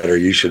screenwriter,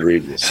 you should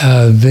read this.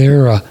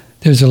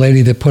 There's a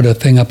lady that put a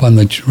thing up on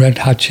the Red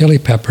Hot Chili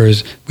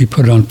Peppers. We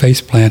put it on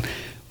Faceplant,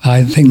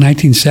 I think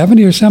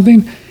 1970 or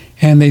something.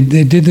 And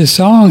they did this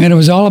song, and it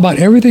was all about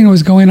everything that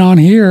was going on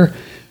here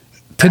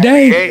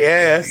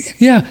today.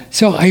 Yeah.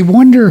 So I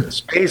wonder.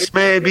 Space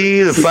may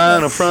be the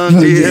final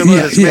frontier,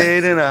 but it's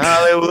made in a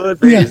Hollywood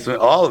basement.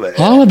 All of it.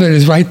 All of it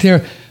is right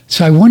there.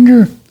 So I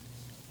wonder.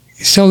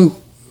 So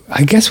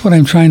I guess what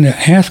I'm trying to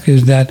ask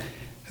is that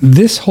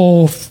this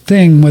whole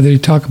thing, whether you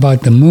talk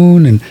about the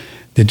moon and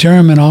the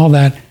germ and all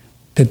that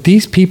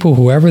these people,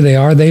 whoever they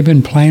are, they've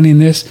been planning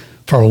this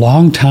for a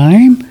long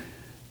time.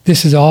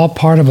 This is all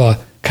part of a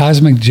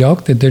cosmic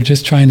joke that they're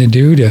just trying to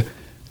do to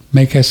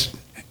make us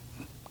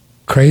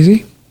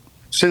crazy.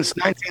 Since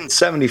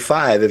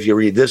 1975, if you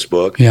read this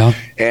book,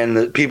 and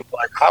the people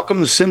are like, how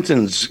come the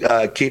Simpsons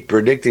keep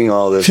predicting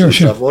all this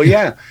stuff?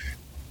 Well,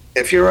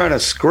 if you're on a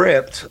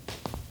script,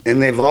 and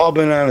they've all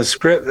been on a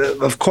script,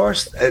 of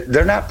course,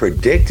 they're not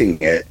predicting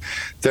it.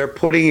 They're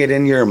putting it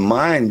in your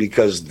mind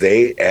because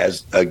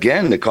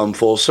to come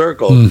full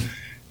circle,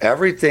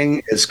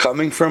 everything is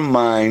coming from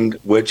mind,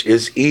 which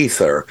is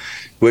ether,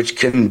 which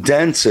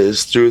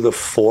condenses through the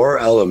four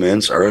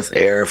elements: earth,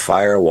 air,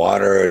 fire,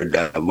 water,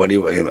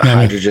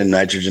 hydrogen,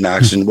 nitrogen,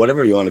 oxygen,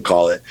 whatever you want to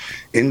call it,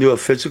 into a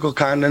physical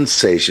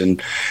condensation.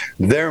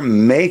 They're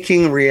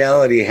making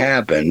reality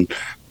happen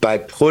by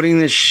putting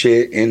this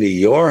shit into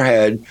your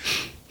head,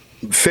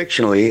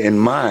 fictionally in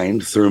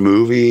mind, through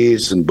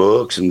movies and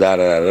books and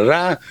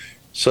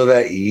so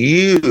that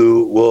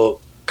you will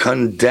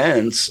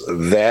condense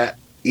that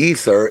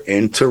ether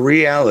into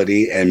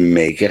reality and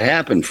make it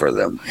happen for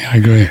them. Yeah, I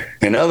agree.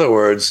 In other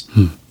words,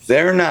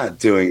 they're not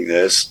doing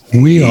this.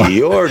 We are.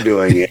 You're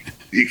doing it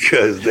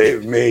because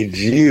they've made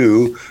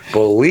you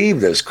believe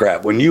this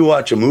crap. When you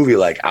watch a movie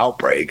like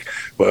Outbreak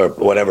or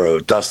whatever,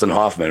 Dustin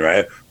Hoffman,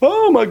 right?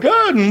 Oh my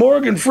God, and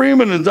Morgan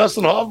Freeman and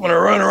Dustin Hoffman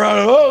are running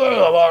around.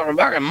 Oh,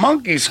 fucking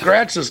monkey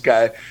scratch this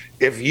guy.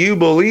 If you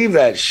believe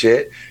that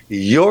shit,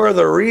 you're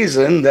the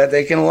reason that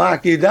they can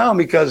lock you down,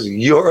 because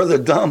you're the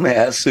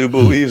dumbass who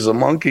believes a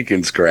monkey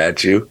can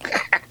scratch you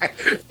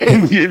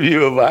and give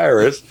you a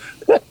virus.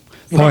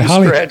 Boy,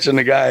 scratching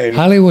the guy.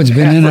 Hollywood's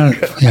been in on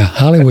it. Yeah,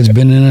 Hollywood's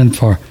been in it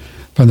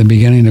from the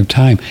beginning of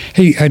time.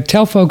 Hey,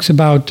 tell folks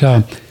about,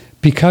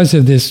 because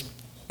of this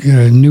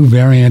new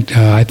variant,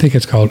 I think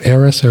it's called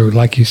Eris, or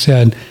like you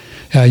said,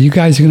 you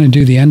guys are going to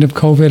do the end of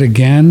COVID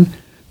again,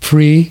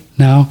 free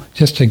now,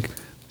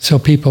 so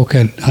people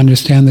can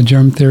understand the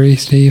germ theory,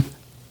 Steve?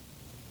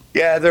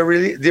 Yeah, the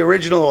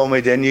original one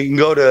we did. And you can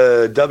go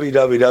to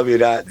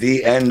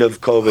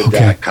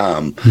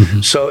www.theendofcovid.com.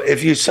 Okay. So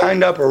if you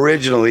signed up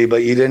originally,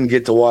 but you didn't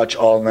get to watch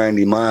all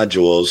 90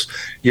 modules,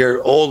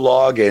 your old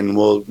login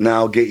will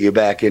now get you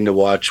back in to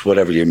watch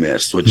whatever you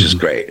missed, which is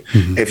great.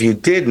 If you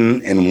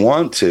didn't and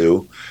want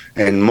to,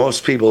 and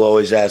most people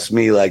always ask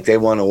me, like, they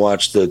want to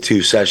watch the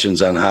 2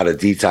 sessions on how to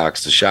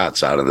detox the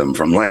shots out of them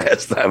from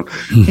last time.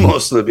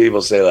 Most of the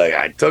people say, like,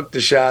 I took the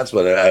shots,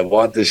 but I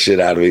want this shit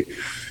out of me.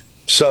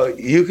 So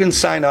you can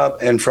sign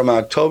up, and from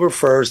October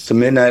 1st to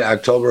midnight,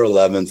 October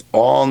 11th,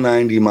 all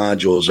 90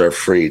 modules are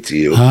free to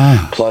you,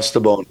 plus the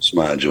bonus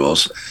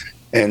modules.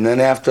 And then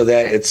after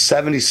that, it's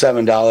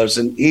 $77.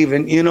 And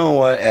even, you know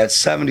what, at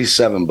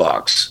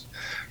 $77,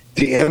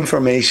 the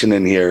information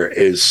in here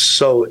is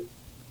so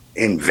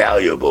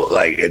invaluable.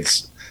 Like,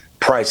 it's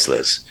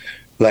priceless.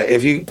 Like,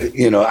 if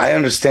I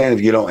understand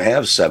if you don't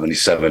have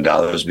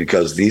 $77,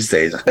 because these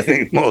days, I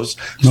think most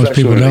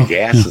especially when the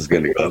gas is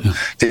going to go up. Yeah.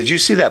 Did you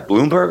see that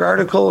Bloomberg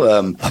article?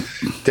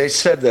 They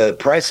said the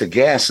price of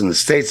gas in the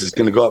States is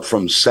going to go up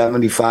from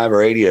 75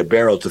 or 80 a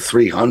barrel to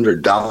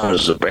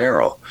 $300 a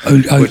barrel,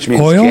 which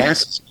means oil?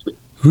 Gas.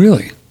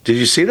 Really? Did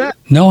you see that?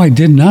 No, I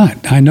did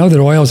not. I know that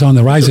oil's on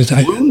the rise.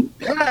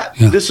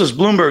 This was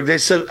Bloomberg. They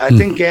said, I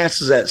think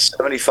gas is at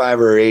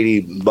 75 or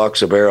 80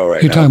 bucks a barrel right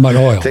now. You're talking about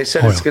oil. They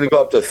said it's going to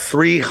go up to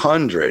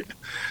 300,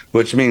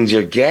 which means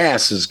your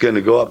gas is going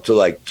to go up to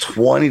like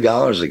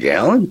 $20 a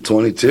gallon,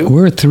 22.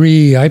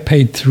 I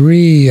paid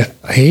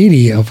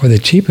 $3.80 for the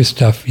cheapest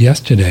stuff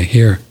yesterday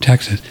here,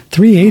 Texas.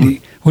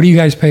 $3.80. What do you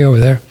guys pay over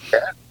there?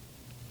 Yeah.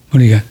 What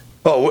do you got?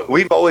 Oh,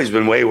 we've always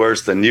been way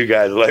worse than you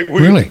guys. Like,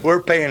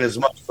 we're paying as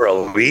much for a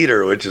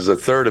liter, which is a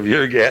third of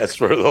your gas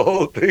for the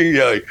whole thing.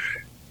 Like,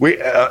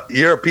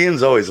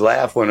 Europeans always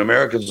laugh when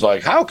Americans are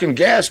like, how can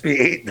gas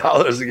be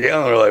 $8 a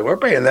gallon? We're like, we're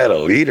paying that a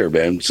liter,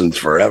 man, since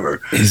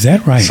forever. Is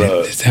that right?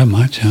 So, is that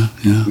much, huh?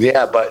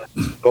 Yeah, but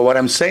what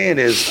I'm saying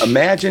is,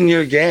 imagine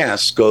your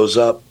gas goes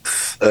up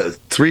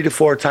 3 to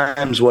 4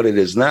 times what it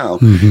is now,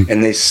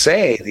 and they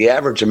say the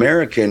average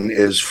American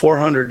is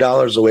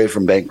 $400 away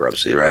from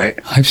bankruptcy, right?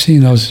 I've seen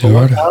those.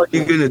 What are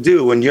you going to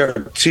do when you're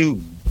 2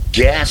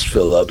 gas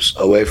fill-ups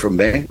away from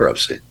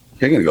bankruptcy?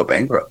 You're going to go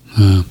bankrupt.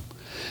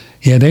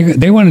 Yeah,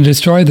 they want to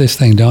destroy this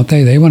thing, don't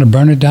they? They want to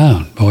burn it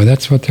down. Boy,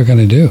 that's what they're going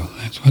to do.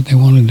 That's what they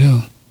want to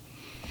do.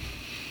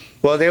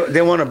 Well,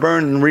 they want to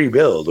burn and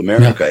rebuild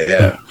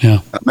America. Yeah.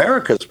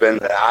 America's been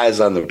the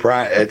eyes on the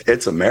prize.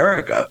 It's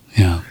America.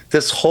 Yeah.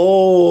 This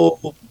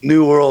whole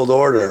New World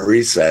Order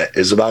reset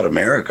is about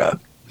America.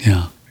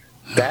 Yeah.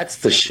 That's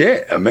the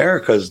shit.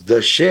 America's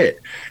the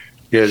shit.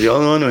 You're the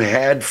only one who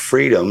had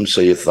freedom,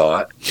 so you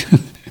thought.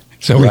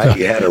 Right?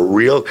 You had a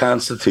real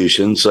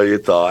constitution, so you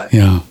thought.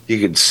 Yeah. You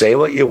could say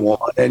what you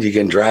wanted. You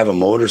can drive a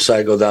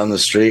motorcycle down the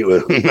street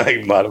with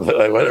like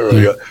whatever.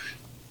 Yeah.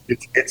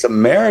 It's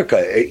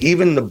America.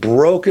 Even in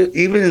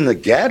the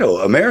ghetto,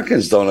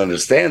 Americans don't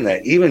understand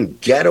that. Even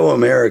ghetto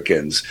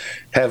Americans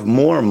have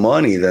more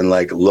money than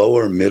like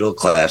lower middle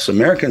class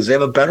Americans. They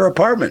have a better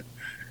apartment.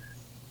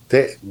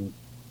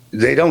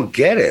 They don't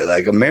get it.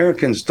 Like,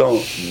 Americans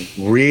don't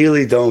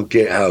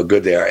get how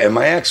good they are. And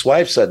my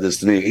ex-wife said this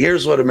to me.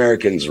 Here's what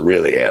Americans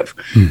really have.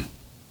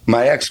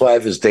 My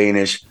ex-wife is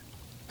Danish.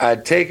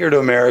 I'd take her to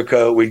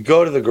America. We'd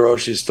go to the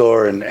grocery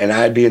store, and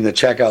I'd be in the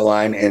checkout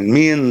line, and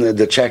me and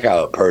the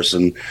checkout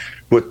person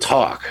would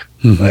talk.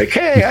 Like,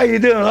 hey, how you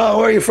doing? Oh,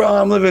 where are you from?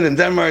 I'm living in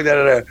Denmark. Da,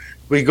 da, da.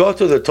 We go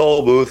to the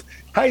toll booth.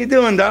 How you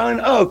doing, darling?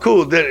 Oh,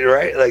 cool. Did it,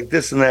 right? Like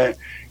this and that.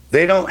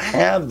 They don't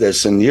have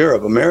this in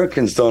Europe.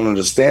 Americans don't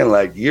understand.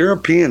 Like,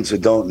 Europeans who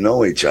don't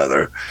know each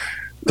other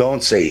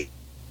don't say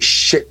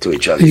shit to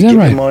each other. You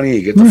get the money,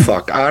 you get the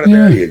fuck out of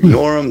there, you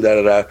ignore them,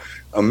 da-da-da.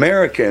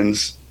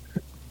 Americans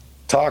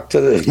talk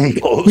to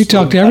the... We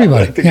talk to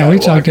everybody. We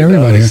talk to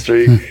everybody.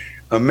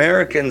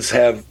 Americans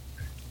have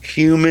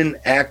human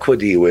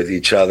equity with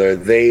each other.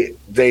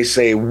 They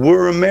say,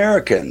 we're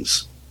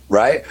Americans,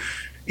 right?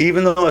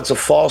 Even though it's a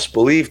false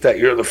belief that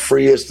you're the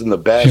freest and the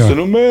best in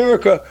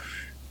America...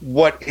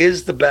 What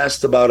is the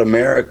best about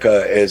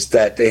America is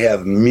that they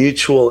have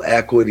mutual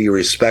equity,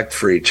 respect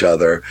for each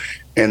other.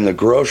 And the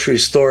grocery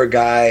store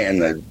guy and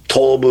the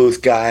toll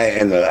booth guy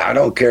and I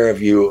don't care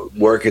if you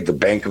work at the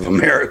Bank of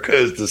America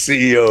as the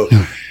CEO,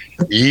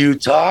 you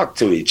talk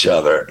to each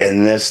other.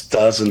 And this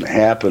doesn't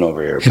happen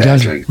over here, Patrick.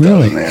 It doesn't.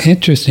 Really?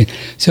 Interesting.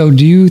 So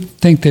do you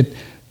think that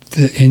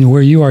in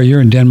where you are,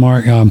 you're in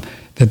Denmark,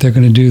 that they're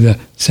going to do the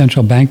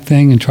central bank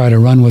thing and try to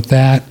run with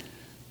that?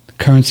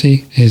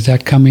 Currency, is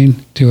that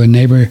coming to a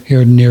neighbor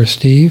here near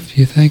Steve,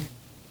 do you think?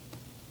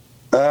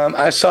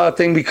 I saw a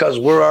thing because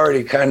we're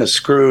already kind of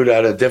screwed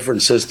at a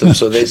different system,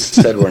 so they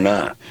said we're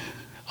not.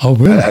 Oh,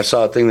 really? I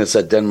saw a thing that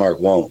said Denmark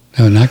won't.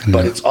 No, not going to.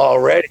 But it's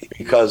already,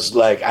 because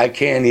like I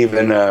can't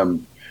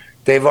even,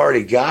 they've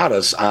already got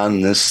us on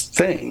this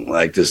thing.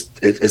 Like this,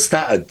 it's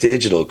not a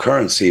digital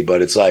currency,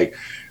 but it's like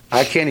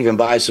I can't even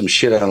buy some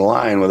shit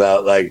online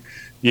without like,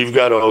 you've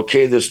got to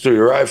okay this through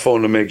your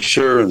iPhone to make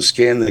sure and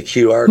scan the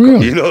QR code.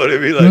 Really? You know what I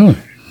mean? Like,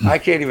 I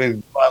can't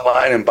even go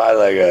online and buy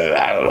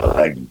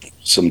like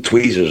some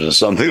tweezers or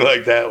something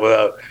like that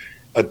without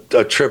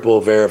a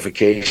triple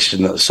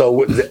verification.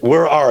 So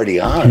we're already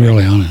on it.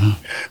 Really on it, huh?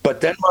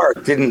 But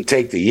Denmark didn't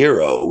take the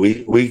euro.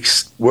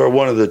 We're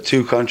one of the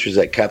 2 countries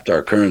that kept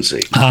our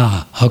currency.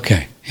 Ah,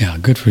 okay. Yeah,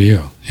 good for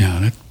you. Yeah,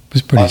 that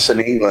was pretty... Us in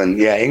England.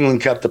 Yeah,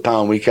 England kept the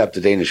pound. We kept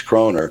the Danish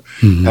kroner.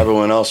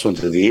 Everyone else went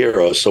to the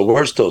euro. So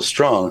we're still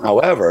strong.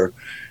 However,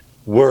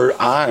 we're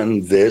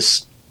on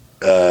this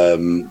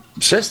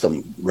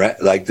system,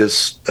 right? Like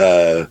this,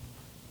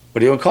 what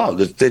do you want to call it?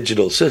 This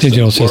digital system.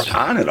 We're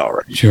on it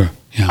already. Sure.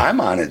 Yeah.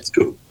 I'm on it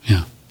too.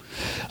 Yeah.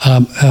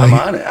 I'm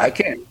on it. I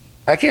can't.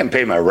 I can't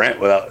pay my rent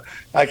without.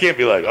 I can't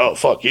be like, oh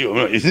fuck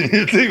you. You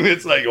think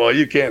it's like, well,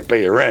 you can't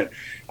pay your rent.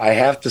 I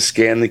have to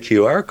scan the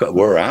QR code.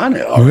 We're on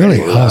it. Really?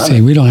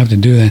 See, we don't have to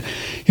do that.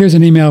 Here's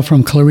an email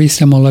from Clarice,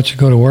 and we'll let you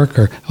go to work.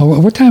 Or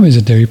what time is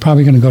it there? You're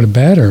probably going to go to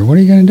bed, or what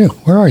are you going to do?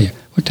 Where are you?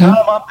 What time?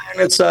 I'm up,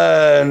 and it's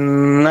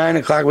 9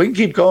 o'clock. We can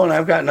keep going.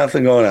 I've got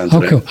nothing going on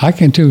today. Okay, I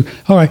can too.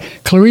 All right.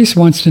 Clarice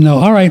wants to know,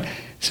 all right,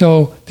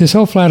 so this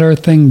whole flat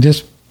earth thing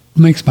just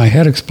makes my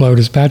head explode,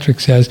 as Patrick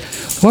says.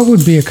 What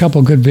would be a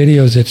couple good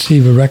videos that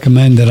Steve would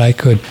recommend that I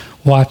could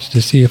watch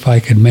to see if I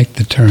could make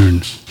the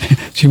turn?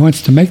 She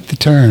wants to make the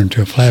turn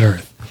to a flat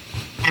earth.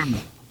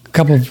 A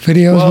couple of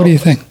videos, what do you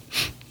think?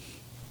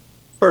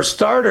 For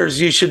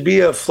starters, you should be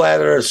a flat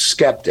earth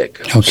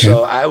skeptic. Okay.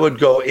 So I would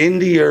go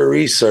into your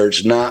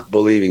research not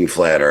believing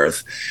flat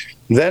earth.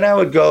 Then I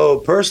would go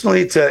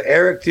personally to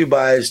Eric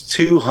Dubai's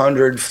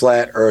 200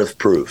 flat earth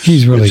proofs.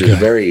 He's really which good. Is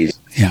very easy.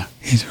 Yeah,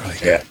 he's really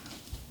good. Yeah.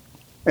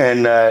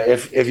 And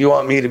if you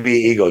want me to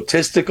be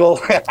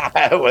egotistical,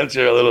 once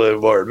you're a little bit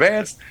more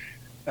advanced,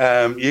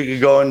 you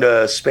could go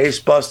into Space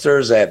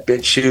Busters at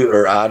BitChute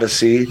or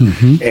Odyssey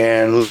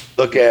and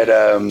look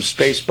at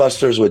Space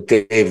Busters with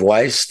Dave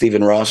Weiss,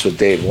 Stephen Ross with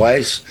Dave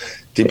Weiss,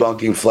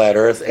 debunking flat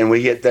earth, and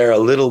we get there a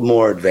little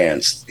more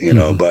advanced, you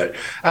know. But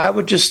I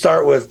would just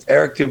start with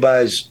Eric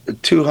Dubai's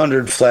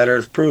 200 flat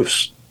earth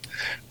proofs,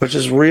 which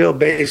is real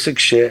basic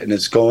shit, and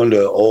it's going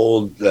to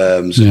old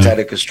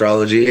synthetic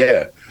astrology.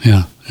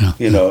 Yeah.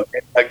 You know,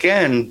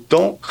 again,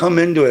 don't come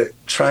into it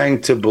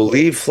trying to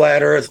believe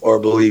flat earth or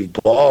believe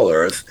ball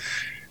earth.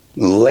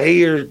 Lay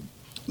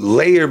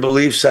your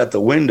beliefs at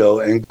the window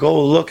and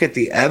go look at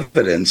the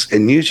evidence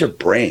and use your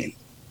brain.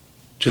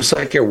 Just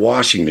like your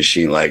washing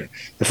machine. Like,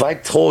 if I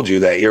told you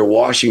that your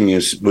washing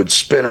machine would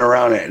spin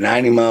around at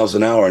 90 miles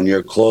an hour and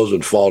your clothes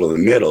would fall to the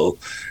middle,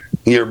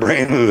 your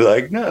brain would be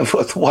like, no,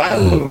 why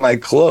would my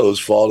clothes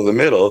fall to the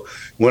middle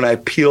when I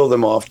peel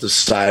them off the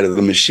side of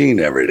the machine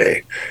every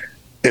day?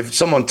 If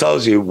someone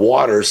tells you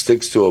water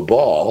sticks to a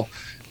ball,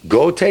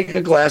 go take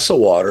a glass of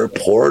water,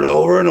 pour it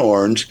over an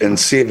orange, and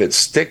see if it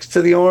sticks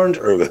to the orange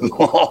or if it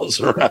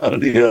falls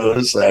around the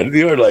other side of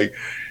the orange. Like,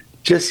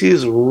 just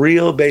use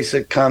real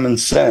basic common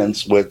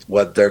sense with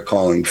what they're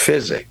calling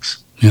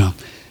physics. Yeah.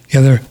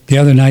 The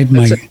other night,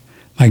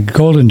 my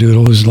golden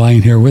doodle was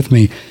lying here with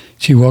me.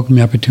 She woke me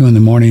up at 2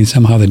 a.m. and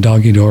somehow the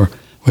doggy door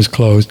was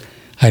closed.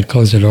 I had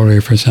closed it earlier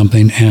for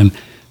something, and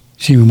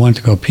she wanted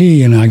to go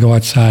pee, and I go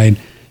outside.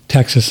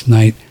 Texas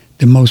night,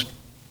 the most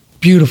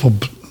beautiful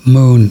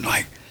moon,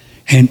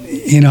 and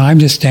you know, I'm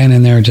just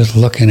standing there just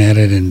looking at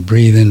it and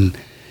breathing.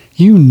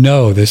 You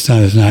know the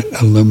sun is not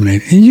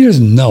illuminated. You just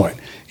know it.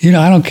 You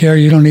know, I don't care.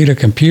 You don't need a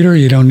computer.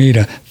 You don't need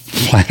a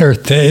Flat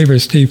Earth Dave or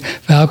Steve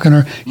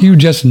Falconer. You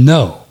just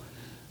know.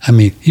 I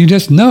mean, you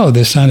just know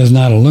the sun is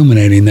not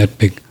illuminating that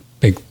big.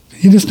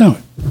 You just know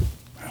it.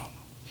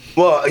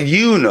 Well,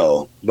 you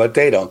know, but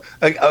they don't.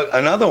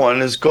 Another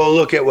one is go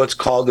look at what's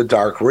called the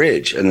dark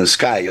ridge in the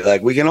sky.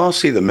 Like, we can all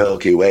see the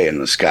Milky Way in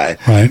the sky.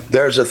 Right.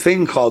 There's a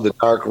thing called the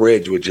dark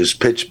ridge, which is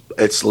pitch.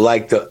 It's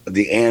like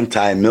the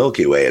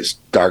anti-Milky Way. It's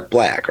dark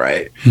black,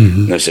 right?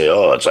 And they say,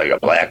 oh, it's like a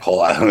black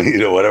hole. You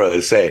know, whatever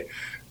they say.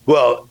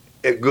 Well,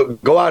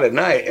 go out at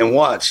night and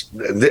watch.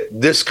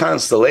 This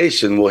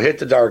constellation will hit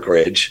the dark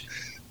ridge,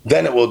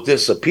 then it will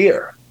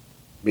disappear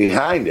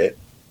behind it.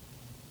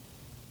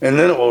 And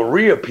then it will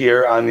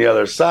reappear on the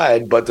other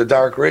side, but the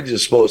dark ridge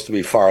is supposed to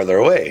be farther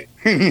away.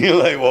 You're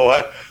like, well,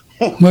 what?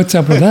 What's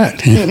up with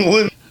that?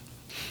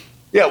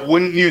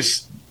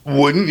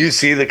 Wouldn't you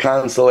see the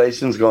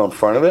constellations go in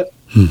front of it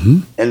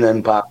and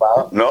then pop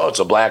out? No, it's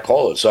a black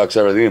hole. It sucks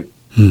everything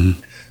in.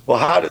 Well,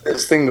 how did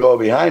this thing go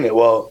behind it?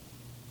 Well,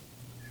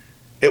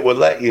 it would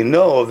let you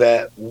know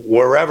that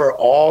wherever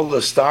all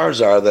the stars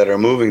are that are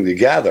moving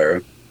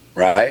together,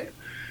 right,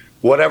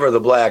 whatever the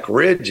black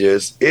ridge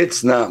is,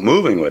 it's not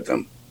moving with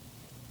them.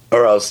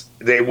 Or else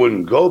they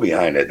wouldn't go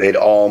behind it. They'd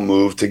all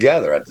move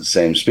together at the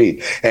same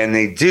speed. And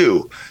they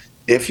do.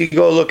 If you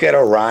go look at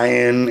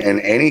Orion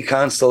and any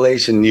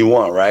constellation you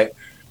want, right?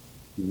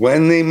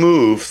 When they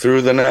move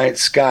through the night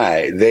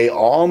sky, they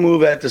all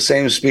move at the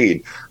same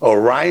speed.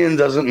 Orion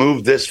doesn't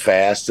move this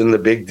fast, and the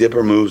Big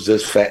Dipper moves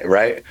this fast,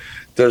 right?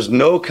 There's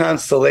no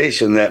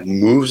constellation that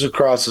moves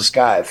across the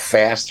sky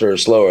faster or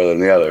slower than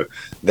the other.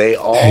 They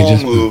all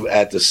move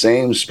at the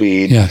same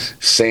speed,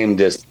 same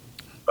distance.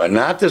 But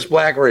not this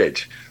black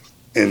ridge.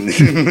 And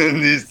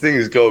these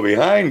things go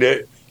behind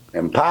it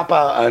and pop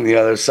out on the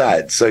other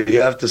side. So you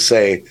have to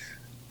say,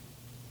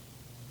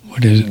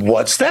 what is it?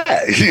 What's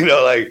that? You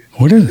know, like,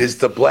 what is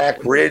the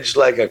black ridge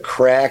like a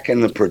crack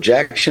in the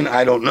projection?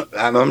 I don't know.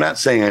 I'm not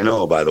saying I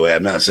know, by the way.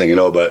 I'm not saying I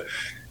know, but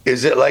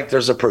is it like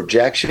there's a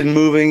projection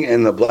moving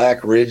and the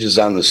black ridge is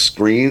on the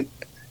screen?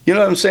 You know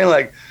what I'm saying?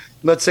 Like,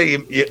 let's say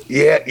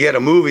you had a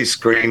movie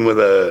screen with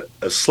a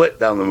slit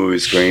down the movie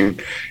screen,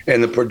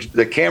 and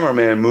the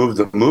cameraman moved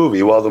the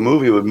movie. Well, the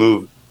movie would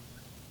move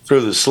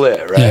through the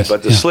slit, right? Yes,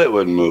 but the slit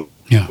wouldn't move.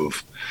 Yeah.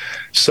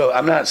 So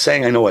I'm not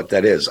saying I know what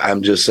that is.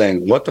 I'm just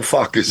saying, what the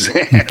fuck is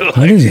that?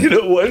 What is it? You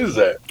know, what is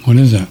that? What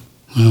is that?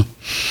 Well,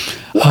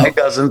 why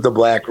doesn't the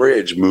Black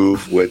Ridge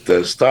move with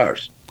the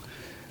stars?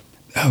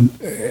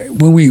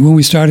 When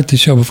we started the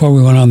show, before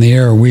we went on the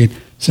air, we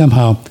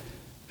somehow,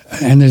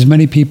 and there's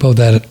many people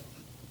that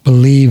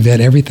believe that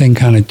everything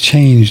kind of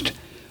changed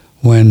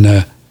when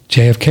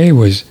JFK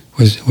was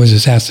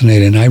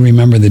assassinated. And I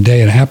remember the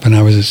day it happened.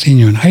 I was a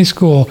senior in high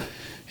school,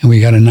 and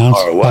we got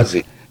announced. Or was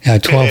he? Yeah,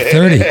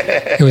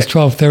 12:30. It was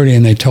 12:30,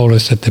 and they told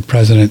us that the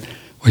president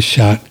was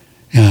shot.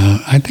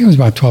 I think it was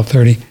about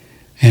 12:30,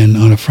 and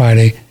on a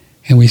Friday.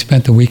 And we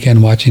spent the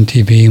weekend watching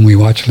TV, and we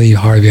watched Lee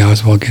Harvey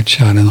Oswald get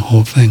shot and the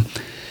whole thing.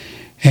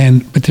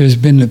 But there's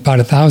been about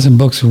 1,000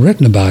 books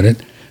written about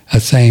it,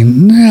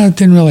 saying, no, it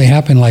didn't really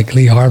happen like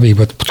Lee Harvey.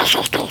 But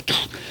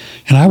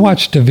and I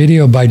watched a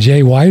video by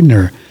Jay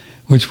Widener,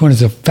 which one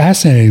is a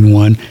fascinating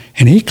one,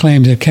 and he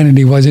claims that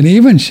Kennedy wasn't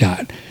even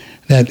shot.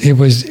 That it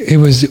was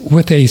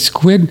with a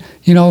squid.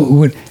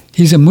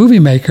 He's a movie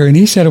maker, and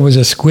he said it was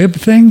a squib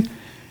thing.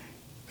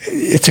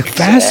 It's a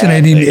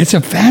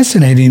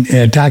fascinating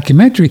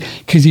documentary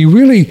because he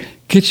really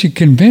gets you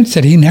convinced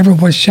that he never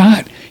was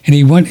shot, and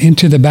he went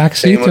into the back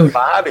seat. Same with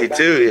Bobby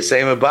too.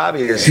 Same with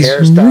Bobby. His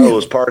hairstyle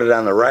was parted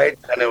on the right,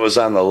 and it was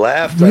on the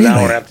left. Really? An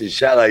hour after he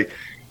shot,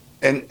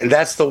 and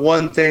that's the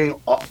one thing.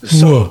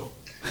 So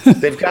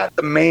they've got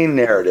the main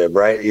narrative,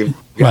 right? You've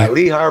got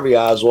Lee Harvey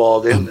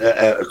Oswald and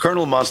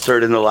Colonel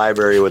Mustard in the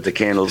library with the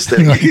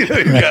candlestick.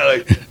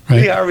 Got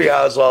Lee Harvey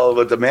Oswald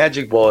with the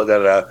magic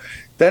bullet.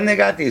 Then they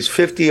got these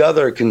 50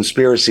 other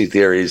conspiracy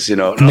theories, it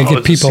was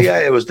the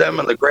CIA, it was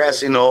them on the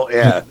grassy knoll,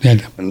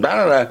 and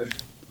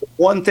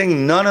one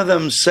thing none of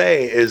them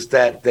say is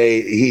that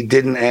he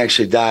didn't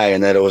actually die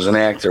and that it was an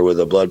actor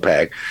with a blood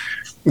pack,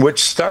 which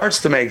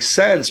starts to make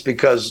sense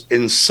because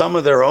in some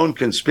of their own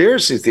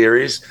conspiracy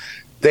theories,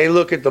 they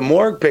look at the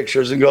morgue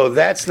pictures and go,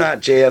 that's not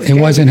JFK.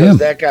 It wasn't him.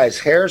 That guy's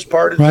hair's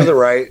parted to the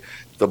right,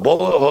 the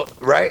bullet,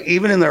 right?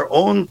 Even in their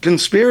own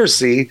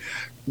conspiracy,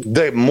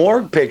 the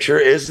morgue picture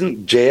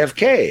isn't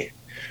JFK,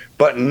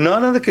 but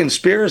none of the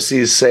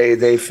conspiracies say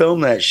they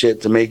filmed that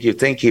shit to make you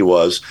think he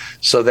was,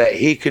 so that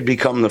he could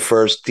become the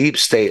first deep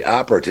state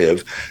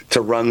operative to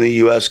run the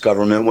U.S.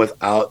 government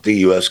without the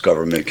U.S.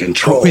 government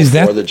control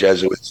for the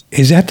Jesuits.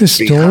 Is that the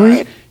story?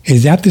 Behind.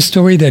 Is that the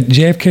story that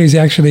JFK is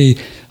actually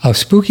a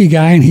spooky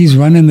guy and he's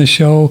running the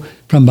show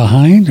from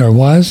behind, or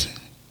was?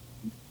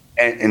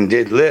 And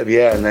did live,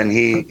 and then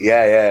he,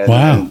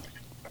 Wow.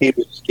 He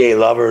was gay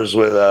lovers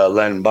with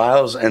Len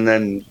Biles, and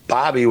then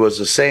Bobby was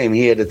the same.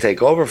 He had to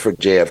take over for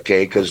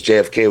JFK because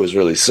JFK was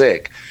really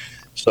sick.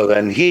 So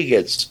then he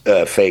gets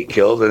fake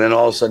killed, and then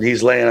all of a sudden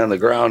he's laying on the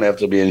ground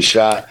after being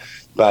shot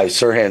by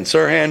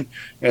Sirhan,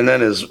 and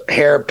then his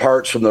hair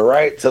parts from the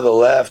right to the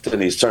left,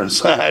 and he's turned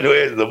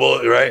sideways, the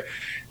bullet, right?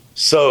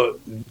 So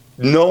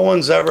no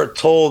one's ever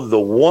told the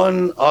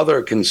one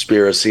other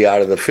conspiracy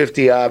out of the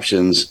 50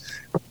 options.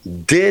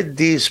 Did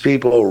these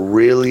people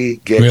really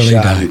get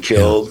shot and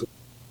killed? Yeah.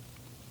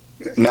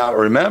 Now,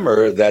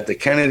 remember that the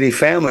Kennedy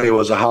family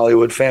was a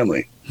Hollywood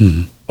family.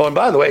 Mm-hmm. Oh, and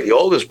by the way, the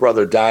oldest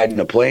brother died in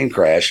a plane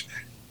crash,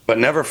 but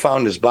never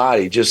found his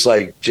body, just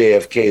like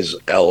JFK's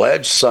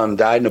alleged son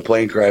died in a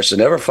plane crash and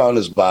never found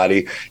his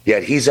body,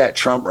 yet he's at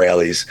Trump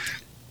rallies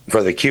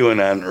for the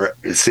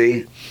QAnon.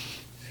 See?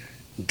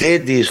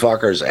 Did these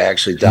fuckers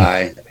actually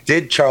die?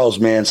 Did Charles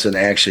Manson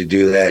actually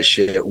do that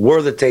shit?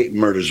 Were the Tate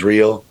murders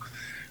real?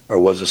 Or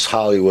was this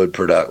Hollywood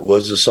product?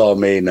 Was this all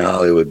made in a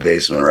Hollywood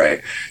basement,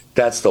 right?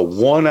 That's the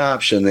one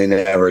option they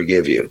never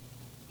give you.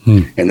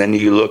 And then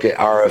you look at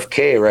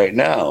RFK right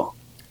now.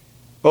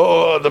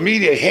 Oh, the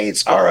media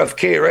hates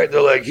RFK, right?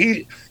 They're like,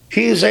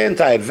 he's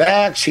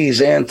anti-vax,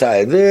 he's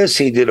anti-this,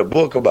 he did a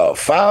book about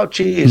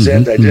Fauci, he's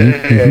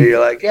You're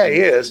like, yeah, he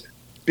is.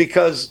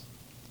 Because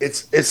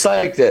it's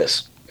like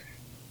this.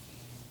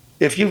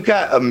 If you've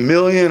got 1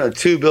 million or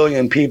 2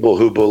 billion people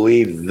who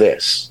believe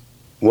this,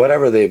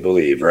 whatever they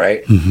believe,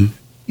 right? Mm-hmm.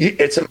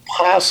 It's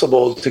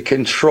impossible to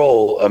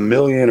control 1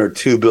 million or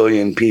 2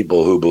 billion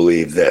people who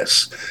believe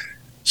this.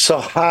 So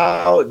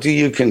how do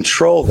you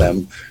control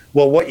them?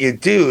 Well, what you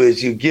do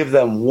is you give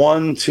them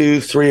 1,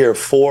 2, 3, or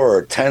 4,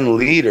 or 10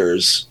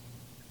 leaders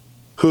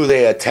who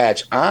they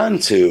attach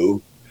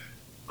onto,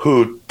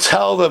 who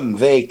tell them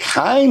they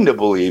kind of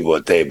believe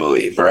what they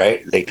believe,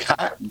 right?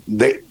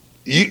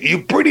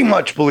 You pretty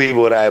much believe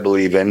what I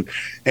believe in,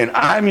 and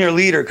I'm your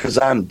leader because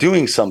I'm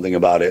doing something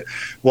about it.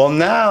 Well,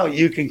 now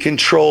you can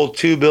control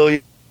 2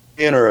 billion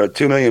or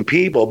 2 million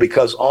people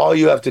because all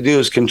you have to do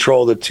is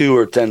control the 2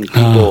 or 10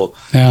 people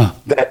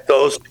that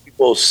those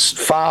people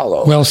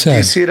follow. Well said.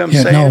 You see what I'm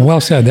saying? No, well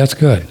said. That's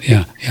good.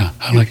 Yeah.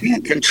 You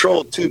can't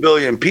control 2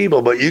 billion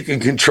people, but you can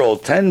control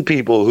 10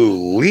 people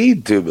who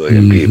lead 2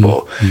 billion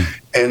people.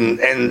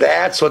 And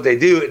that's what they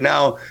do.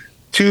 Now,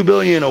 2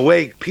 billion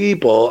awake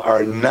people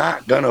are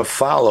not going to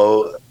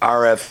follow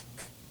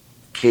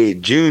RFK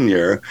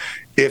Jr.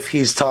 if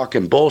he's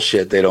talking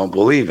bullshit they don't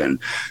believe in.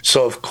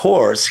 So, of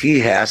course, he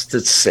has to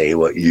say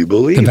what you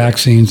believe in. The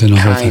vaccines and all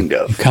that.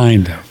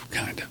 Kind of,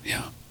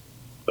 yeah.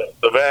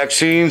 The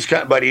vaccines,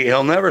 but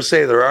he'll never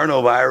say there are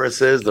no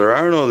viruses, there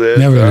are no this.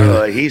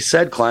 Never. He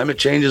said climate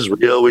change is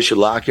real, we should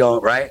lock y'all,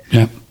 right?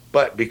 Yeah.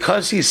 But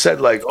because he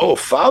said, like, oh,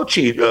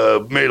 Fauci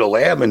made a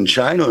lab in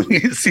China,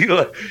 you see,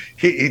 like,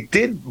 he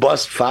did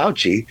bust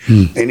Fauci,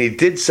 and he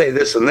did say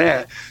this and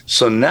that.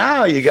 So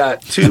now you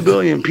got 2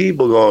 billion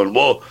people going,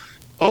 well,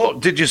 oh,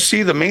 did you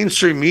see the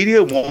mainstream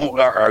media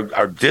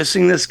are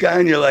dissing this guy?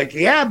 And you're like,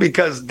 yeah,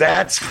 because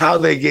that's how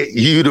they get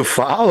you to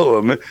follow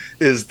him,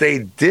 is they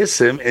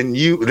diss him, and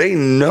they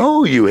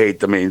know you hate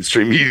the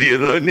mainstream media.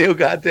 They know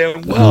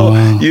goddamn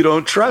well you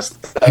don't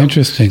trust them.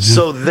 Interesting.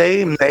 So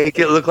they make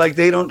it look like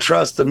they don't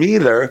trust them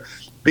either.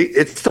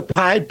 It's the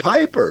Pied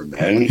Piper,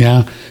 man.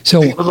 Yeah.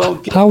 So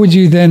how would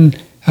you then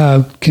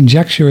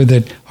conjecture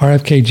that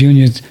RFK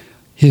Jr.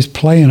 is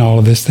playing all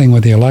of this thing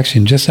with the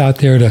election, just out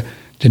there to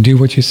do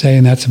what you say,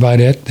 and that's about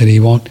it? That he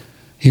won't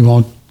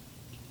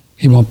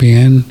be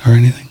in or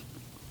anything?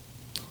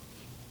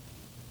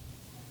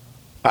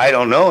 I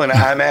don't know, and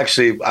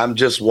I'm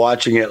just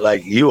watching it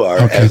like you are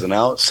as an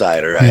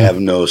outsider. I have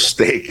no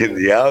stake in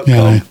the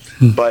outcome,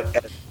 but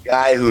as a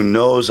guy who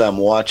knows I'm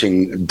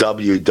watching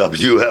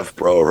WWF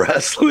Pro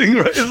Wrestling,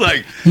 right?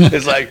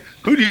 It's like,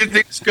 who do you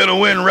think is going to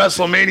win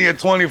WrestleMania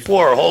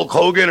 24, Hulk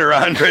Hogan or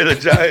Andre the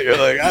Giant? You're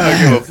like, I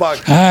don't give a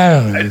fuck.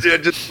 I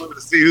just want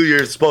to see who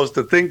you're supposed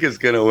to think is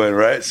going to win,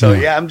 right? So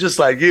yeah, I'm just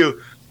like you.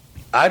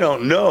 I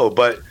don't know,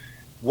 but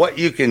what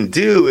you can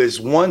do is,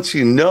 once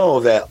you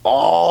know that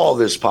all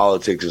this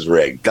politics is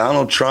rigged,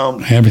 Donald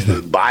Trump,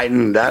 everything,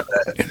 Biden,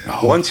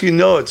 once you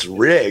know it's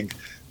rigged,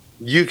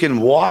 you can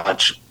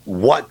watch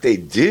what they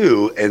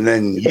do, and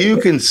then you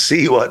can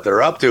see what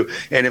they're up to.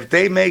 And if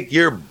they make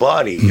your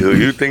buddy, who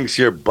you think's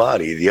your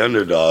buddy, the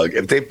underdog,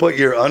 if they put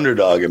your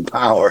underdog in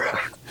power,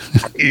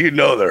 you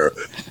know they're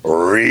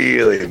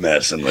really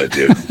messing with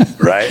you,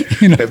 right?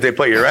 If they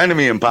put your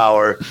enemy in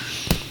power,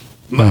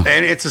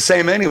 and it's the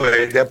same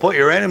anyway. They put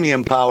your enemy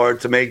in power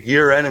to make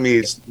your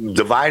enemies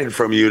divided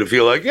from you to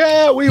feel like,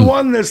 yeah, we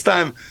won this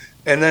time.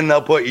 And then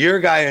they'll put your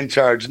guy in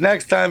charge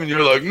next time, and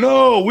you're like,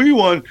 no, we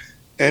won.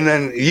 And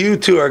then you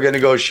two are going to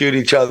go shoot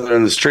each other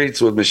in the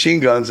streets with machine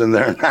guns, and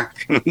they're not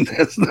going to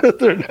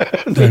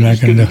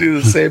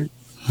do the same.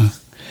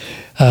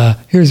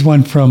 Here's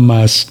one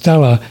from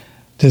Stella.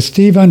 Does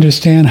Steve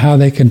understand how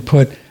they can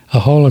put a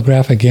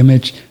holographic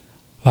image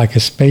like a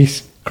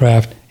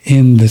spacecraft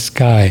in the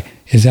sky?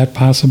 Is that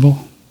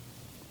possible?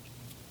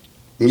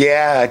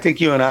 Yeah, I think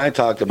you and I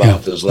talked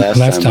about this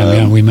last time.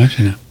 Yeah, we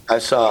mentioned it. I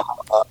saw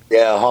a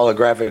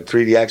holographic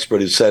 3D expert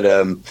who said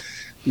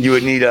you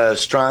would need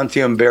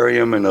strontium,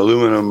 barium, and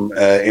aluminum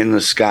in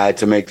the sky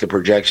to make the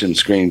projection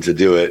screen to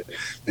do it.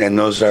 And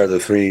those are the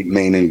 3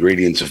 main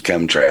ingredients of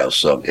chemtrails.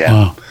 So,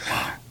 yeah.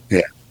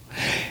 Yeah.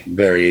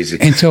 Very easy.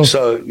 And so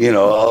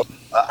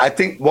I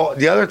think,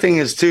 the other thing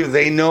is, too,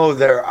 they know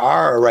there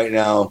are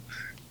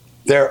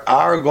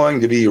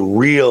going to be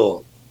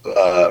real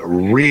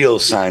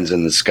signs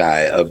in the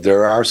sky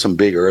there are some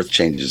big earth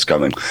changes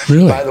coming.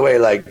 Really? By the way,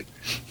 like,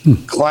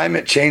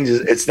 climate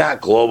changes, it's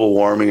not global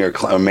warming or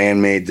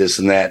man-made this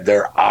and that.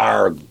 There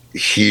are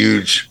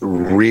huge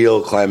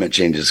real climate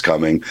changes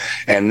coming,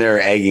 and they're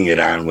egging it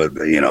on with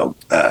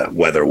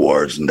weather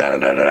wars and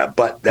da-da-da-da-da.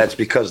 But that's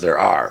because there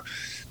are.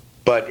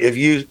 But if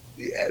you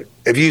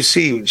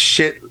see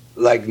shit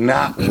like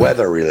not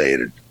weather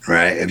related,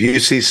 right? If you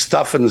see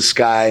stuff in the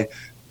sky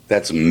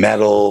that's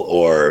metal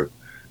or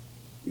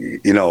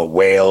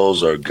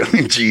whales or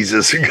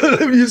Jesus,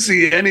 if you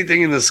see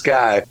anything in the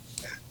sky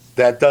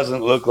that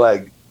doesn't look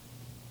like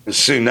a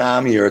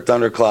tsunami or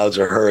thunderclouds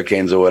or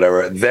hurricanes or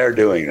whatever, they're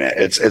doing that.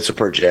 It's a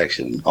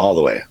projection all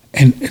the way.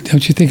 And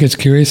don't you think it's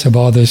curious of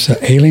all this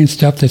alien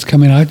stuff that's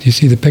coming out? You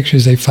see the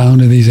pictures they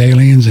found of these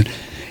aliens, and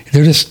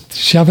they're just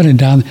shoving it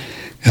down.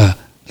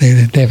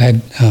 They've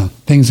had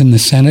things in the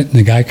Senate, and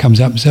the guy comes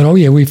up and said, "Oh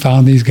yeah, we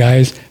found these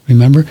guys.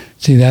 Remember?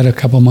 See that a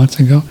couple months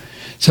ago?"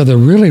 So they're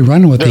really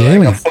running with the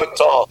aliens. A foot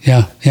tall.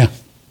 Yeah.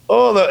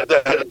 Oh,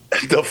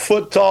 the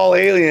foot tall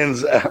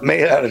aliens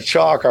made out of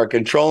chalk are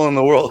controlling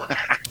the world.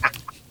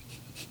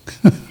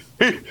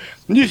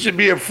 You should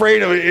be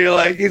afraid of it. You're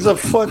like, he's a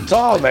foot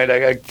tall, man. I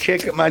got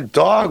kick it. My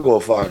dog will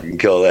fucking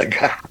kill that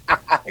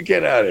guy.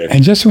 Get out of here.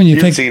 And just when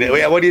you've seen it.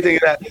 Yeah, what do you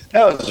think of that?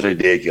 That was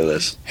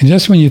ridiculous. And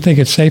just when you think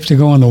it's safe to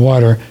go in the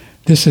water,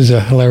 this is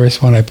a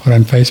hilarious one I put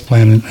on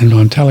Faceplan and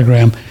on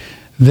Telegram.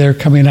 They're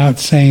coming out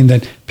saying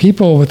that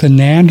people with a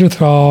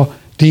Neanderthal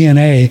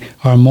DNA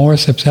are more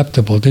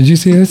susceptible. Did you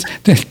see this?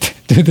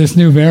 To this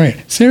new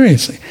variant.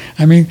 Seriously.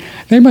 I mean,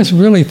 they must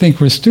really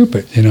think we're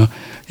stupid,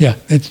 Yeah,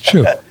 it's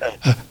true.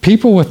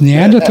 People with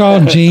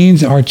Neanderthal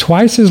genes are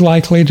twice as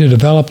likely to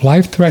develop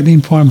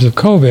life-threatening forms of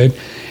COVID,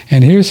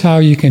 and here's how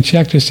you can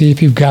check to see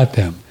if you've got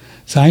them.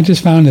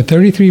 Scientists found that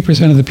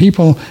 33% of the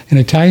people in an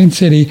Italian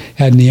city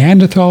had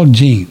Neanderthal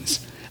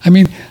genes. I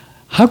mean,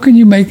 how can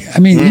you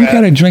you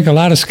got to drink a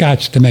lot of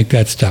scotch to make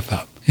that stuff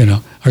up,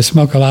 or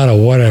smoke a lot of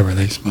whatever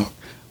they smoke.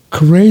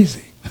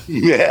 Crazy.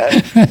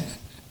 Yeah.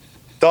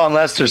 Dawn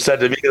Lester said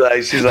to me,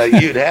 she's like,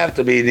 you'd have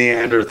to be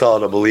Neanderthal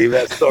to believe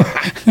that story.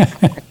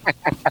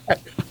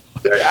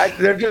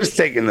 They're just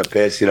taking the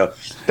piss,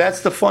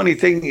 That's the funny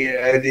thing,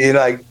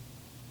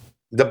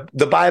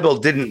 the Bible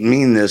didn't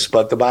mean this,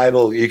 but the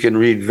Bible, you can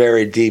read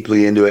very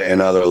deeply into it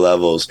in other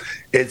levels.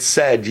 It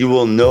said you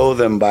will know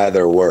them by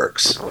their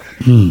works.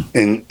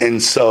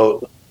 And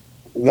so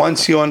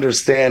once you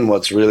understand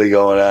what's really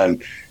going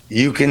on,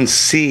 you can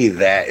see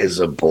that is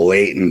a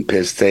blatant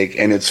piss take,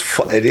 and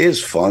it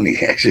is funny,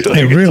 actually.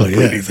 It really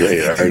is.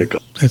 Great article.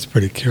 That's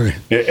pretty curious.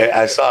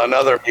 I saw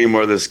another meme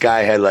where this guy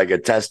had like a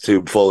test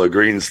tube full of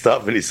green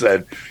stuff, and he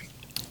said,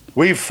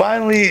 "We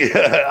finally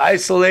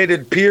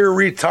isolated pure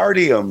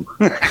retardium,"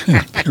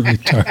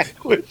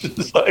 which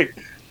is like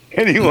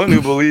anyone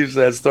who believes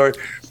that story.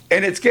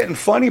 And it's getting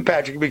funny,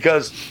 Patrick,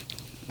 because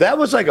that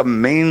was like a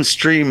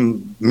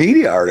mainstream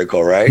media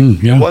article, right?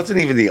 Yeah. It wasn't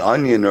even the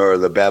Onion or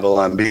the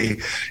Babylon Bee.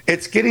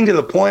 It's getting to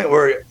the point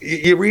where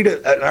you read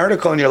an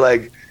article and you're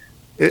like,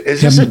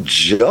 "Is this a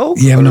joke?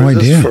 You have no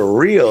idea. Is this for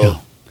real?" Yeah.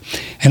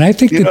 And I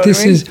think that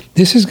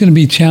this is going to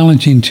be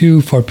challenging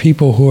too for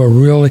people who are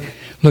really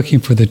looking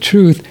for the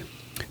truth,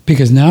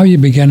 because now you're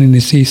beginning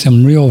to see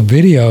some real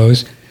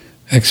videos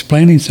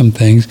explaining some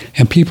things,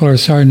 and people are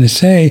starting to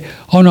say,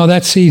 "Oh no,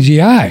 that's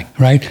CGI,"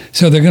 right?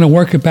 So they're going to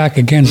work it back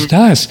against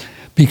us,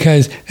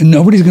 because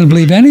nobody's going to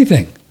believe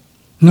anything.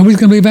 Nobody's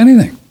going to believe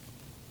anything.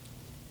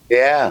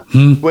 Yeah,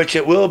 which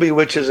it will be,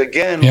 which is,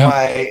 again,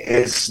 why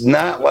it's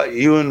not what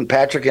you and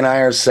Patrick and I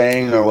are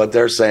saying or what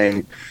they're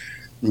saying.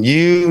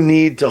 You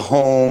need to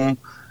hone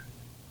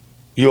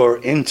your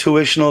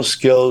intuitional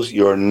skills,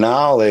 your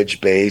knowledge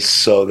base,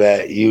 so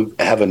that you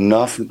have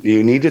enough.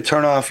 You need to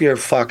turn off your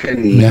fucking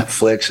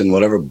Netflix and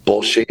whatever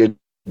bullshit you're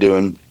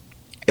doing.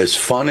 As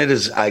fun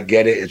as I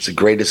get it, it's a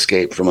great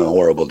escape from a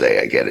horrible day.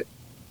 I get it.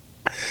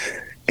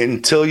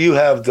 Until you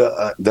have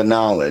the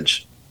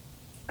knowledge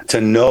to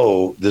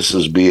know this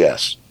is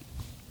BS,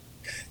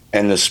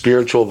 and the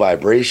spiritual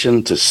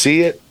vibration to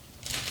see it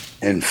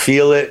and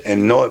feel it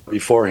and know it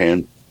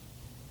beforehand,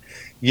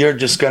 you're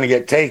just going to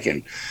get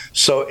taken.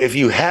 So if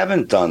you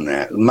haven't done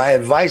that, my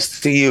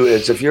advice to you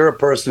is, if you're a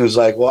person who's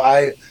like, "Well,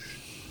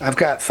 I've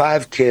got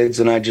 5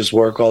 kids and I just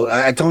work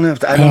I don't know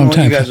what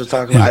you guys are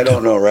talking about. I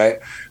don't know," right?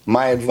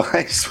 My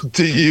advice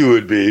to you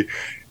would be,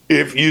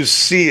 if you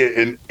see it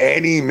in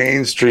any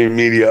mainstream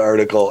media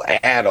article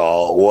at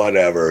all,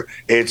 whatever,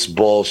 it's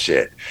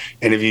bullshit.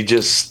 And if you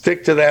just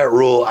stick to that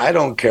rule, I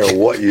don't care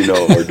what you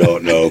know or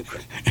don't know.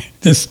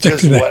 Just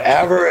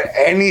whatever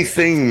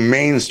anything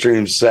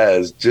mainstream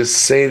says, just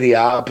say the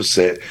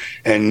opposite,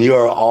 and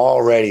you're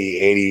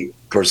already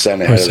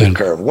 80% ahead of the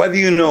curve. Whether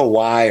you know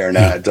why or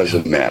not, it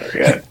doesn't matter.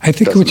 Yeah, I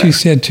think what you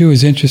said, too,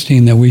 is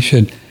interesting, that we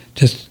should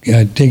just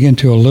dig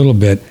into a little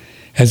bit.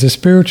 As a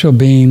spiritual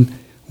being,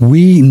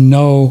 we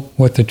know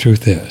what the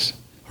truth is,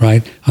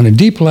 right? On a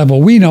deep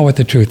level, we know what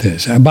the truth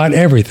is about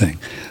everything.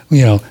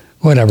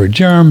 Whatever,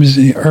 germs,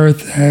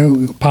 earth,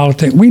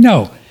 politics, we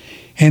know.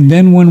 And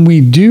then when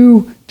we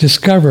do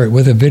discover it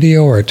with a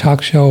video or a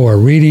talk show or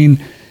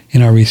reading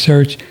in our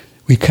research,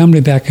 we come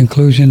to that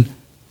conclusion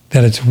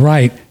that it's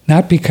right,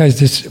 not because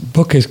this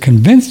book has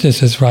convinced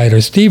us it's right or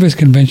Steve is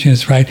convincing us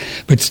it's right,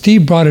 but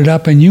Steve brought it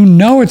up and you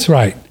know it's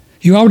right.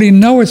 You already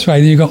know it's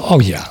right. And you go, "Oh,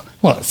 yeah,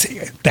 well, see,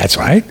 that's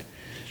right."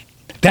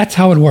 That's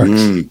how it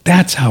works.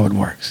 That's how it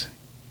works.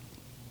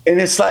 And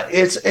it's like,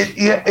 and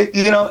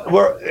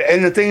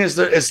the thing is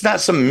that it's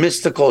not some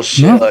mystical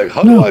shit.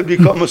 How do I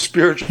become a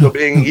spiritual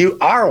being? You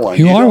are one.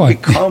 You don't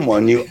become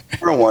one. You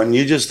are one.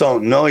 You just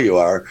don't know you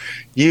are.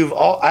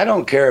 I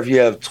don't care if you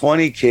have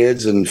 20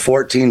 kids and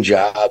 14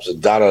 jobs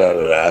and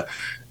da-da-da-da-da.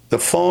 The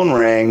phone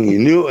rang. You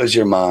knew it was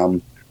your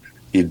mom.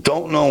 You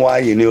don't know why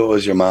you knew it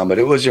was your mom, but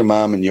it was your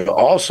mom. And you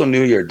also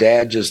knew your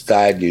dad just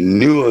died. You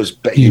knew it was,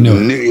 you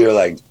knew you're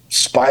like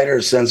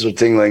spider sense of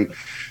tingling.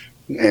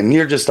 And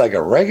you're just like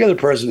a regular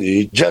person.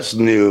 You just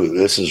knew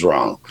this is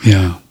wrong.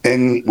 Yeah.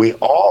 And we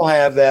all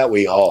have that.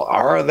 We all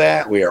are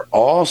that. We are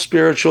all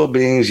spiritual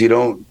beings. You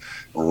don't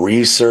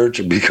research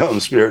and become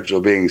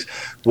spiritual beings.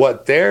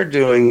 What they're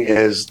doing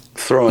is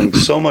throwing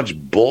so much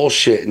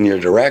bullshit in your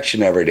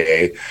direction every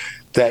day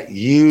that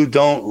you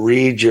don't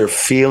read your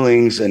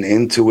feelings and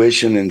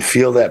intuition and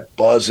feel that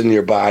buzz in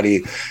your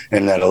body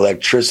and that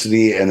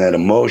electricity and that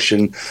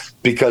emotion,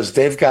 because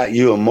they've got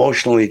you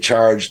emotionally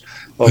charged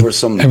over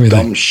some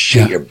dumb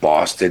shit your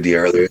boss did to you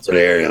earlier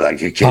today, or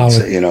like your kids,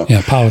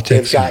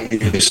 politics. They've got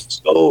you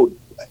so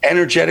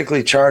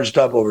energetically charged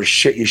up over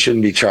shit you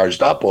shouldn't be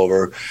charged up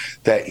over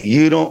that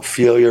you don't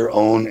feel your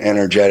own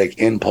energetic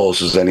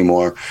impulses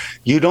anymore.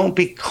 You don't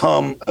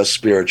become a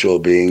spiritual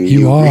being.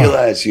 You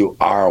realize you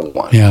are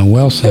one. Yeah,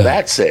 well said. So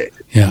that's it.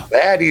 Yeah.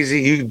 That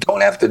easy. You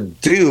don't have to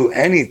do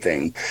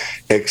anything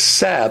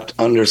except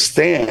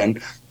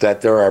understand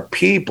that there are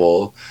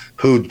people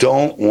who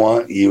don't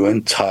want you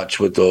in touch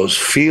with those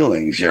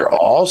feelings. You're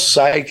all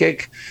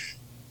psychic.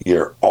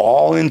 You're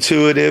all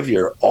intuitive.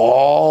 You're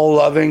all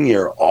loving.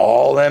 You're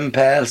all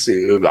empaths.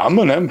 I'm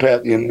an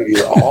empath.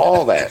 You're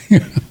all that.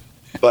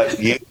 But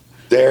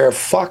they're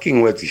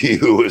fucking with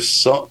you.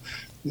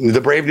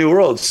 The Brave New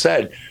World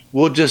said,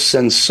 will just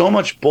send so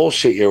much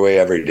bullshit your way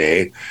every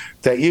day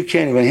that you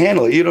can't even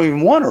handle it. You don't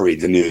even want to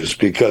read the news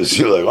because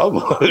you're like, oh,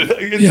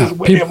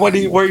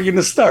 where are you going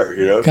to start?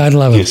 You know, God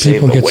love it.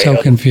 People get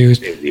so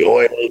confused. The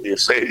oil, you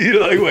say,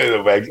 you're like, wait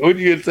a minute, what are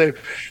you going to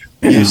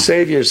say? You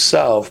save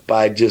yourself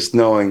by just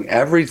knowing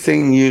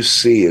everything you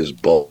see is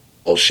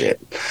bullshit.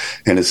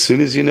 And as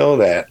soon as you know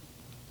that,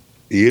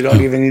 you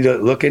don't even need to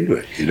look into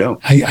it. You know,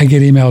 I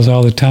get emails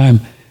all the time.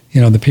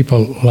 You know, the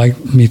people like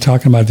me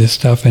talking about this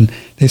stuff, and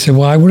they say,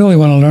 well, I really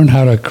want to learn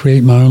how to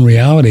create my own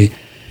reality.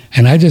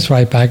 And I just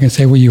write back and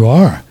say, well, you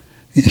are.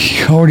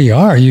 You already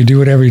are. You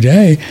do it every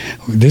day.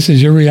 This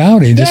is your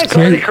reality. Just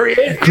create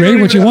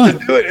what you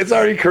want. Do it. It's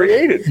already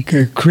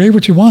created. Create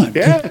what you want.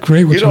 Yeah.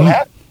 Create what you want.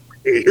 Have to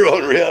create your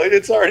own reality.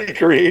 It's already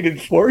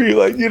created for you.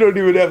 Like, you don't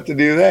even have to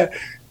do that.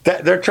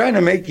 They're trying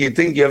to make you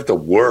think you have to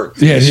work.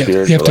 Yeah,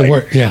 you have to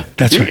work. Yeah,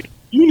 that's right.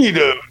 You need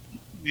to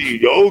do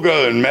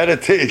yoga and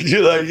meditate.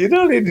 You're like, you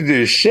don't need to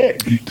do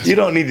shit. You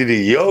don't need to do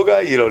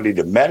yoga. You don't need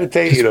to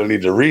meditate. You don't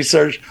need to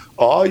research.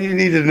 All you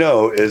need to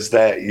know is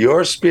that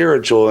you're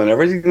spiritual and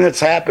everything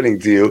that's happening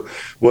to you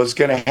was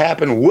going to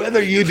happen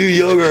whether you do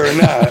yoga or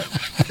not.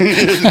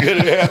 It's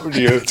going to happen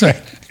to you. That's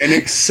right. And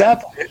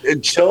accept it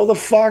and chill the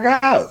fuck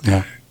out.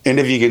 Yeah. And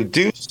if you can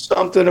do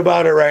something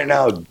about it right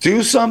now,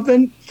 do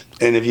something.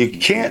 And if you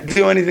can't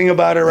do anything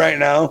about it right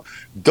now,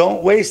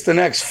 don't waste the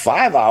next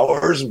 5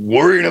 hours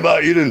worrying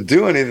about you didn't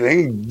do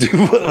anything. Do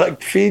it,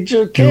 like feed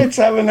your kids,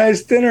 have a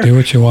nice dinner. Do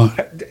what you want.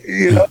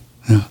 You know,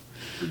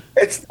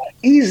 it's not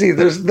easy.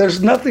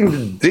 There's nothing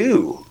to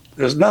do.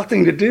 There's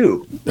nothing to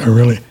do.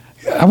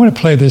 I want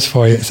to play this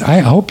for you. I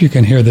hope you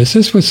can hear this.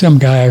 This was some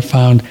guy I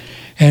found,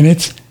 and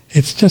it's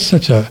just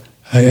such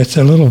it's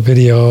a little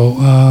video.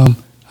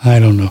 I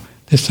don't know.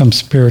 There's some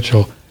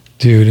spiritual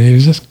dude. He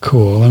was just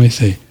cool. Let me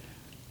see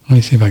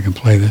if I can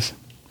play this.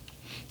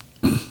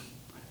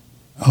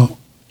 Oh.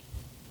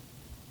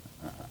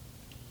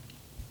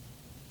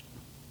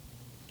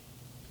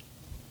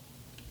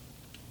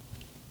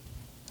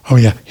 Oh,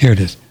 yeah, here it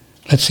is.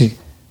 Let's see.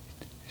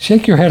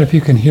 Shake your head if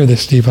you can hear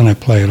this, Steve, when I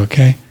play it,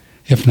 okay?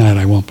 If not,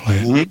 I won't play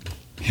it.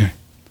 Mm-hmm. Here.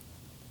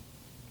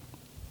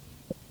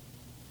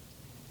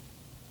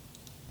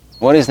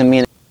 What is the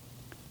meaning?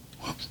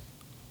 Whoops.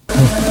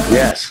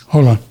 Yes.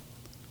 Hold on.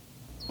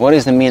 What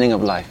is the meaning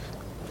of life?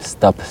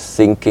 Stop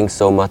thinking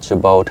so much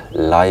about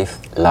life.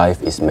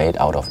 Life is made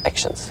out of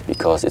actions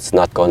because it's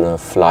not gonna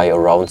fly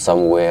around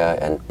somewhere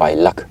and by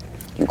luck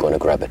you're gonna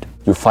grab it.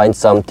 You find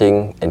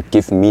something and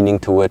give meaning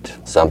to it,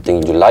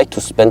 something you like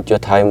to spend your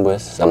time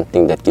with,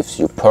 something that gives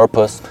you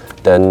purpose,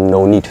 then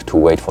no need to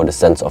wait for the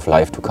sense of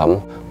life to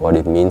come. What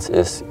it means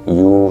is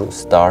you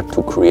start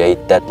to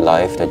create that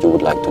life that you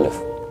would like to live.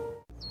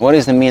 What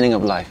is the meaning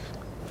of life?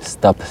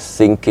 Stop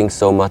thinking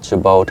so much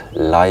about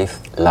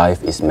life.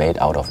 Life is made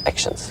out of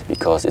actions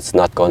because it's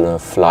not gonna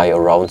fly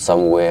around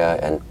somewhere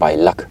and by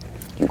luck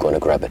you're gonna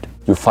grab it.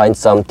 You find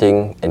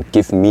something and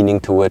give meaning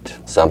to it,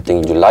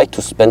 something you like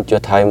to spend your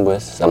time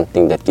with,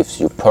 something that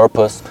gives you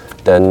purpose,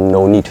 then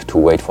no need to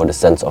wait for the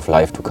sense of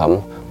life to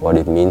come. What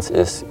it means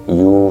is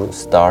you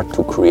start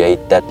to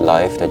create that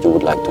life that you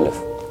would like to live.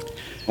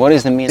 What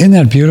is the meaning? Isn't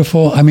that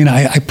beautiful? I mean,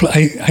 I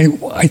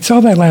saw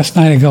that last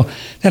night. I go,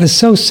 that is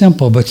so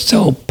simple, but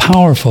so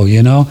powerful,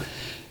 you know?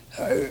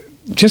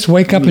 Just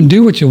wake up and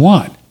do what you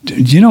want.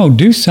 You know,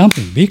 do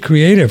something. Be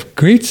creative.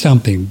 Create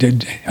something.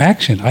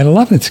 Action. I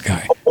love this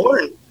guy.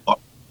 Or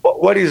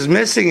what he's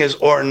missing is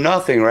or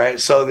nothing, right?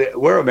 So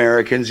we're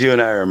Americans. You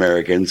and I are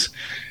Americans.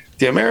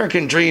 The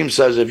American dream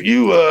says if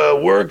you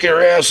work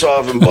your ass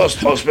off and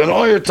spend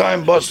all your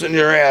time busting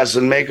your ass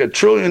and make $1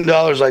 trillion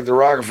like the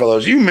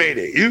Rockefellers, you made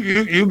it. You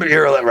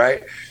hear that,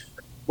 right?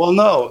 Well,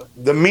 no.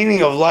 The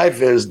meaning of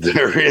life is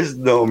there is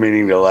no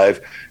meaning to life.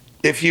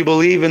 If you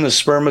believe in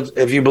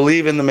if you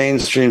believe in the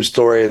mainstream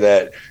story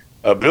that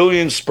 1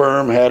 billion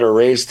sperm had a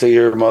race to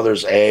your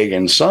mother's egg,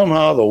 and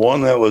somehow the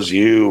one that was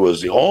you was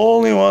the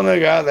only one that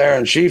got there,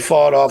 and she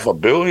fought off 1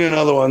 billion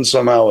other ones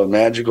somehow with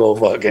magical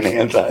fucking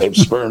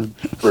anti-sperm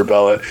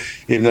repellent.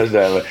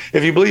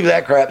 If you believe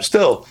that crap,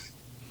 still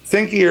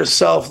think of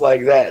yourself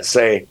like that.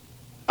 Say,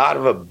 out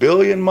of 1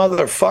 billion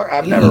motherfucker,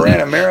 I've never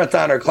ran a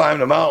marathon or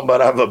climbed a mountain,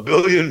 but out of 1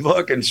 billion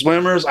fucking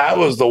swimmers, I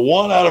was the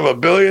one out of 1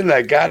 billion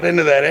that got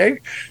into that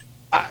egg.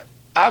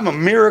 I'm a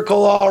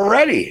miracle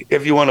already.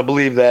 If you want to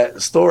believe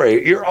that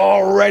story, you're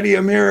already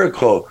a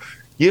miracle.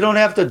 You don't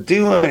have to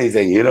do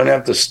anything. You don't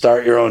have to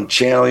start your own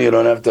channel. You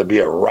don't have to be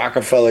a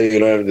Rockefeller. You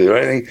don't have to do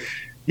anything.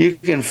 You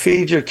can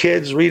feed your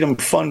kids, read them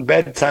fun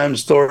bedtime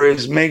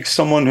stories, make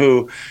someone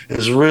who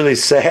is really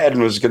sad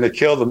and was going to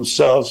kill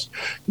themselves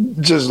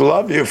just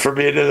love you for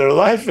being in their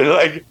life. And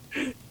like,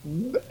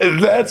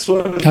 that's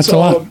what it's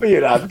all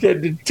about. I'm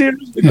getting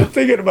tears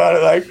thinking about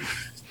it. Like,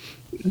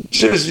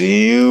 just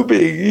you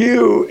being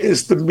you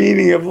is the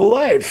meaning of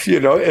life. You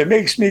know, it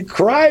makes me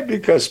cry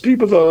because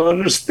people don't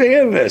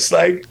understand this.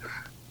 Like,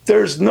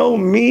 there's no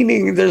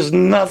meaning. There's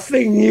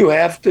nothing you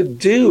have to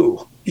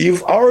do.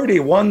 You've already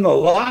won the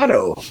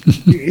lotto.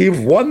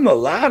 You've won the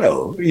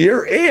lotto.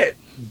 You're it.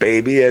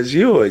 baby, as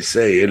you always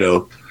say, you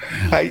know.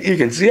 You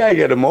can see I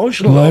get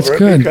emotional Well, that's over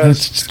good. it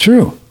because It's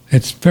true.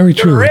 It's very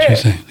true what you're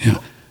saying. Yeah,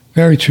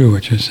 very true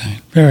what you're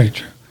saying. Very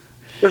true.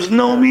 there's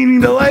no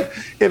meaning to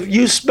life. If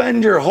you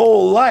spend your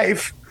whole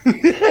life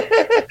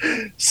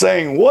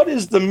saying, what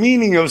is the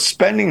meaning of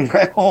spending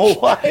my whole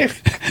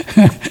life?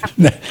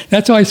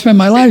 That's how I spend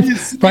my life,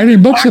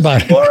 writing books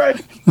about it.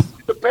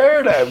 The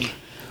paradigm.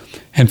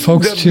 And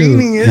folks, The too.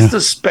 meaning is to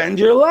spend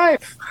your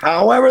life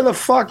however the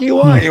fuck you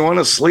want. You want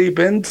to sleep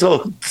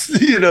until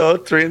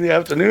 3 in the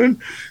afternoon?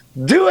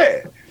 Do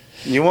it.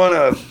 You want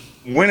to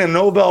win a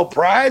Nobel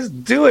Prize?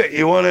 Do it.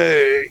 You want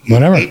to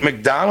eat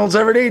McDonald's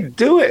every day?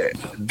 Do it.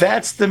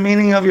 That's the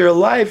meaning of your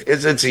life.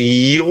 It's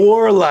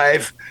your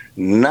life,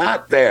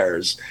 not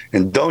theirs.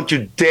 And don't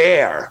you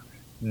dare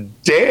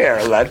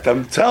let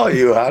them tell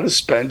you how to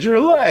spend your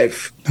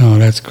life. Oh,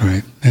 that's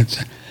great. That's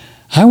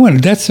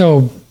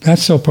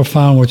so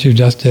profound what you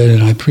just did,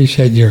 and I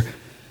appreciate your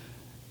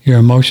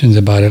emotions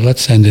about it.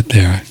 Let's end it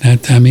there.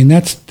 That's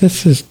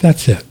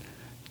it.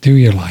 Do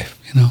your life,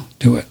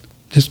 do it.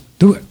 Just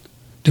do it.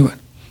 Do it.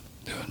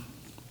 Do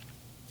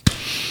it.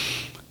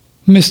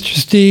 Mr.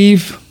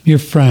 Steve, your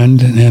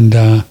friend and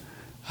a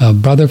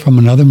brother from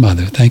another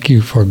mother, thank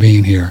you for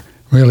being here.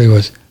 Really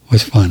was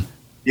fun.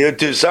 You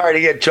too. Sorry to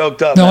get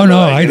choked up. No,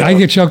 I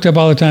get choked up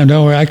all the time.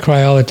 Don't worry. I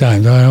cry all the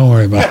time. Don't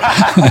worry about it.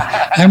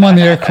 I'm on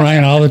the air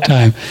crying all the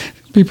time.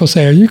 People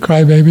say, are you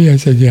cry baby? I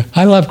said, yeah.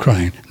 I love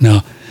crying.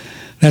 No.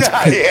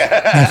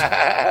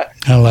 I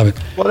love it.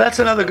 Well, that's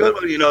another good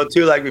one,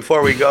 too, like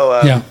before we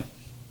go. Yeah.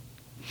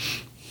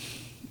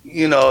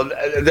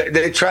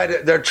 They're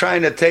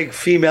trying to take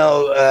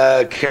female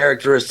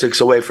characteristics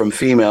away from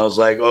females.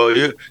 Like,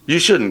 oh, you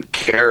shouldn't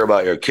care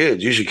about your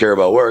kids. You should care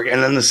about work.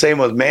 And then the same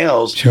with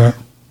males. Sure.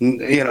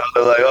 They're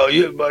like, oh,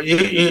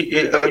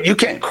 you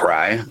can't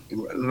cry.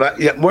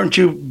 Weren't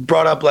you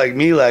brought up like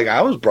me? Like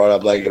I was brought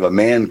up like if a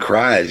man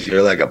cries,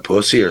 you're like a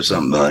pussy or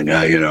something like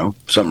that.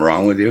 Something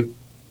wrong with you.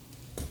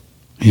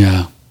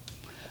 Yeah.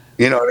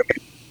 You know what I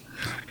mean?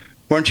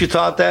 Weren't you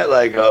taught that?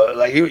 Like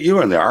you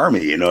were in the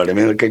army. You know what I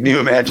mean? Like, can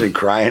you imagine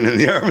crying in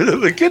the army?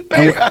 Like, get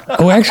back.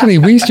 Actually,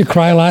 we used to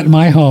cry a lot in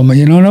my home.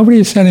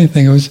 Nobody said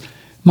anything. It was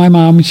my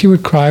mom. She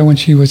would cry when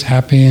she was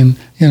happy, and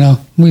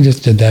we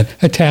just did that.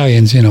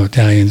 Italians, you're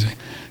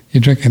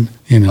drinking,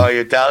 Oh,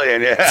 you're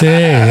Italian, yeah.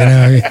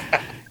 See,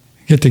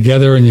 you get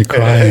together and you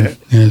cry. And,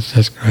 yes,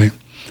 that's great.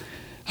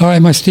 All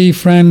right, my Steve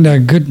friend,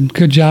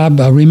 good job.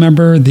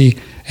 Remember the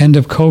end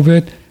of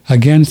COVID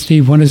again,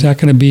 Steve. When is that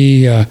going to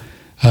be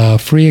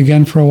free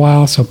again for a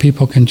while so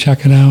people can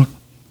check it out?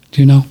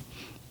 Do you know?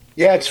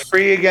 Yeah, it's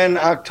free again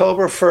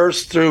October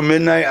 1st through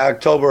midnight,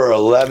 October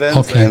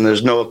 11th. Okay. And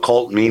there's no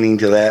occult meaning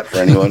to that for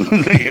anyone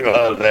thinking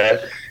about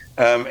that.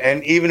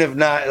 And even if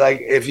not,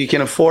 like if you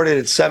can afford it,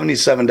 it's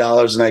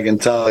 $77. And I can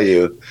tell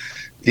you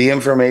the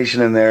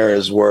information in there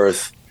is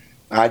worth,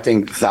 I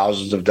think,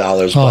 thousands of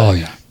dollars. Oh,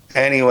 yeah.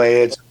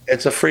 Anyway,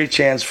 it's a free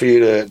chance for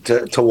you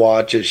to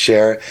watch it,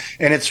 share it.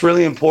 And it's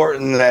really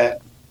important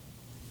that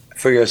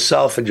for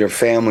yourself and your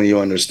family, you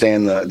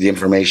understand the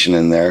information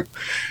in there.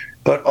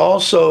 But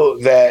also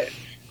that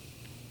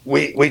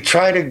we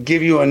try to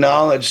give you a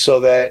knowledge so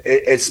that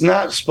it's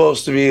not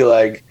supposed to be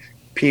like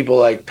people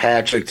like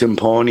Patrick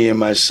Timponi and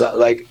myself.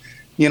 Like,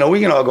 we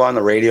can all go on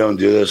the radio and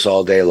do this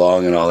all day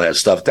long and all that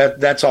stuff.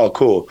 That's all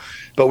cool.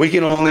 But we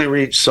can only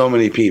reach so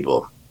many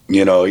people.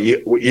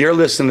 You're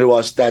listening to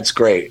us. That's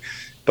great.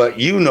 But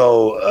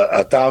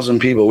 1,000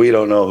 people we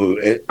don't know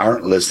who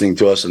aren't listening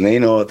to us, and they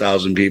know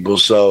 1,000 people.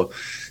 So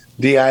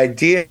the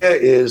idea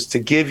is to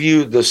give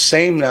you the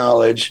same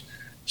knowledge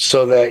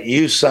so that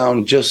you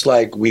sound just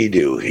like we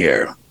do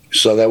here,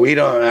 so that we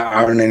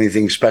aren't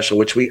anything special,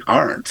 which we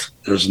aren't.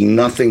 There's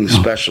nothing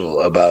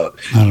special about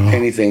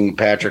anything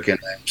Patrick and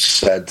I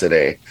said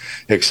today,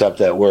 except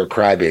that we're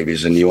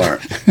crybabies and you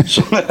aren't.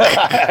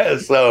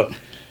 So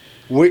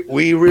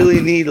we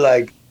really need,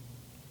 like,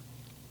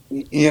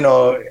 in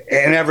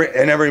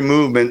every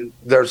movement,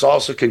 there's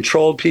also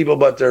controlled people,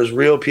 but there's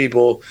real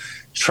people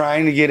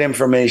trying to get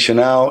information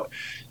out.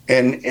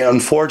 And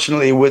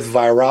unfortunately, with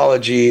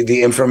virology,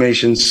 the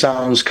information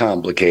sounds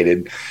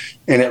complicated,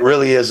 and it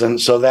really isn't.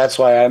 So that's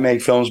why I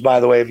make films. By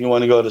the way, if you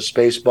want to go to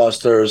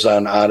Spacebusters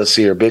on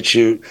Odyssey or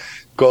BitChute,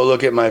 go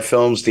look at my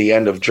films, The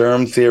End of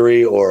Germ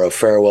Theory or A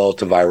Farewell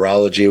to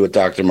Virology with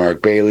Dr.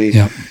 Mark Bailey.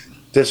 Yep.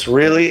 This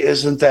really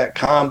isn't that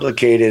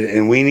complicated,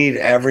 and we need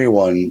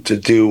everyone to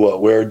do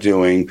what we're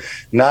doing,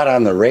 not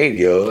on the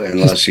radio,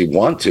 unless you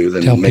want to,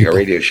 then make a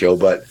radio show,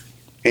 but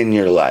in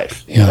your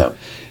life. Yeah.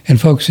 And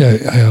folks,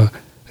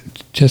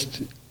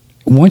 just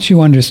once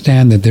you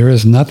understand that there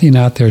is nothing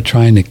out there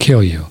trying to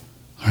kill you,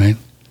 all right?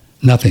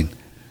 Nothing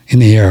in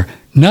the air.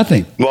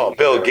 Nothing. Well,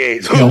 Bill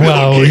Gates.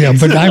 Yeah,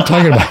 but I'm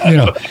talking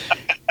about,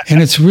 and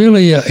it's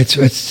really,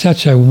 it's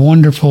such a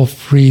wonderful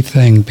free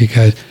thing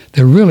because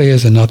there really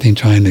is nothing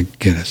trying to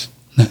get us.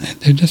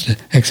 They're just,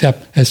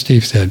 except, as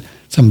Steve said,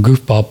 some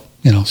goofball,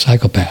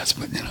 psychopaths,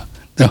 but,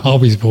 there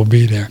always will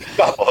be there.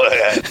 Oh,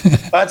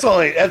 That's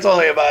only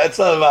about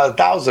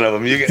 1,000 of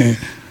them.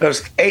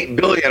 There's 8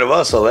 billion of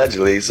us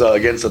allegedly. So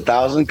against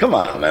 1,000, come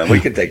on, man, we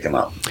could take them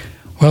out.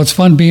 Well, it's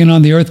fun being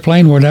on the Earth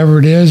plane, whatever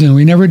it is, and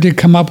we never did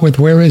come up with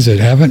where is it,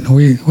 haven't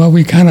we? Well,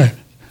 we got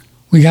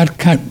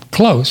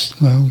close.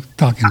 Well,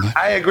 talking about.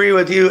 I agree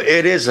with you.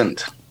 It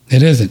isn't.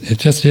 It isn't. It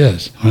just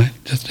is, right?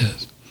 It just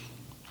is.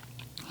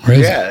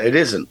 It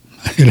isn't.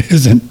 It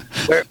isn't.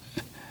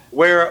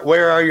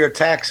 Where are your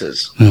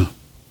taxes? No.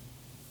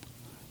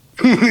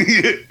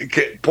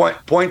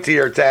 Point to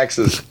your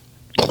taxes.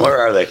 Where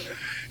are they?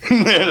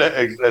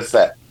 That's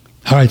that.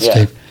 All right,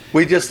 Steve.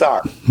 We just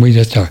are.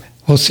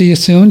 We'll see you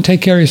soon.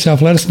 Take care of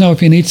yourself. Let us know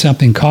if you need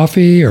something,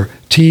 coffee or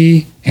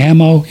tea,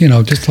 ammo.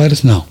 Just let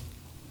us know.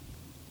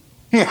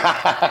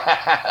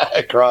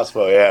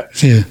 Crossbow, yeah.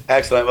 See you.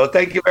 Excellent. Well,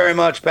 thank you very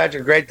much,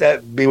 Patrick. Great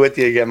to be with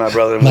you again, my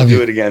brother. And we'll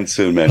do it again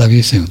soon, man. Love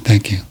you soon.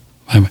 Thank you.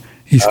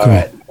 He's cool. All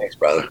right. Thanks,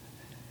 brother.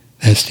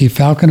 That's Steve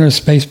Falconer,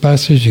 Space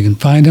Busters. You can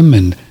find him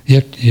and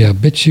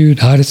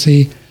BitChute,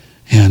 Odyssey,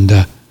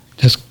 and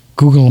just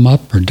Google him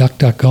up or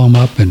DuckDuckGo him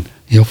up, and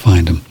you'll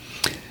find him.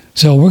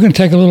 So we're going to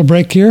take a little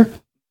break here.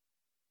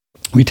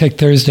 We take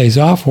Thursdays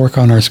off, work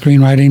on our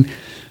screenwriting,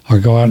 or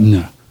go out in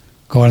the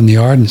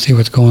yard and see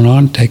what's going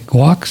on, take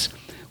walks.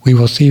 We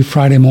will see you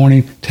Friday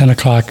morning, 10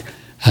 o'clock,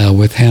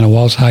 with Hannah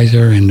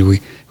Walsheiser, and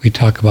we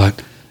talk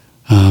about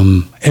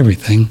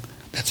everything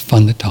that's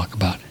fun to talk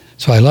about.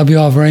 So I love you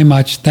all very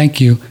much. Thank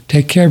you.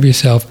 Take care of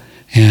yourself,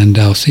 and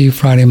I'll see you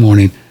Friday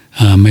morning.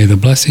 May the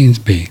blessings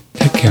be.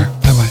 Take care.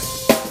 Bye-bye.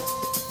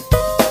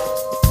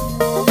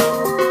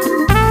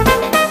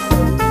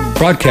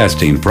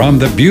 Broadcasting from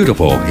the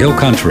beautiful Hill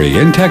Country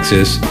in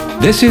Texas,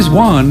 this is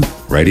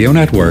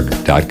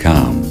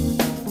OneRadioNetwork.com.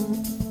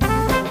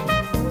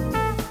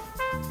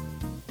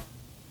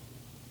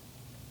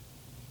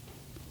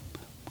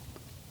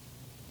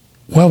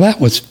 Well, that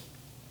was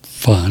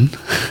fun.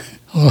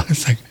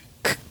 It's like,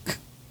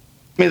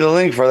 Give me the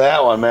link for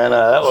that one, man.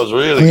 That was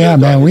really good. Yeah,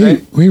 man,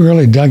 we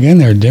really dug in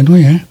there, didn't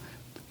we? Huh?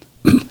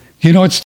 It's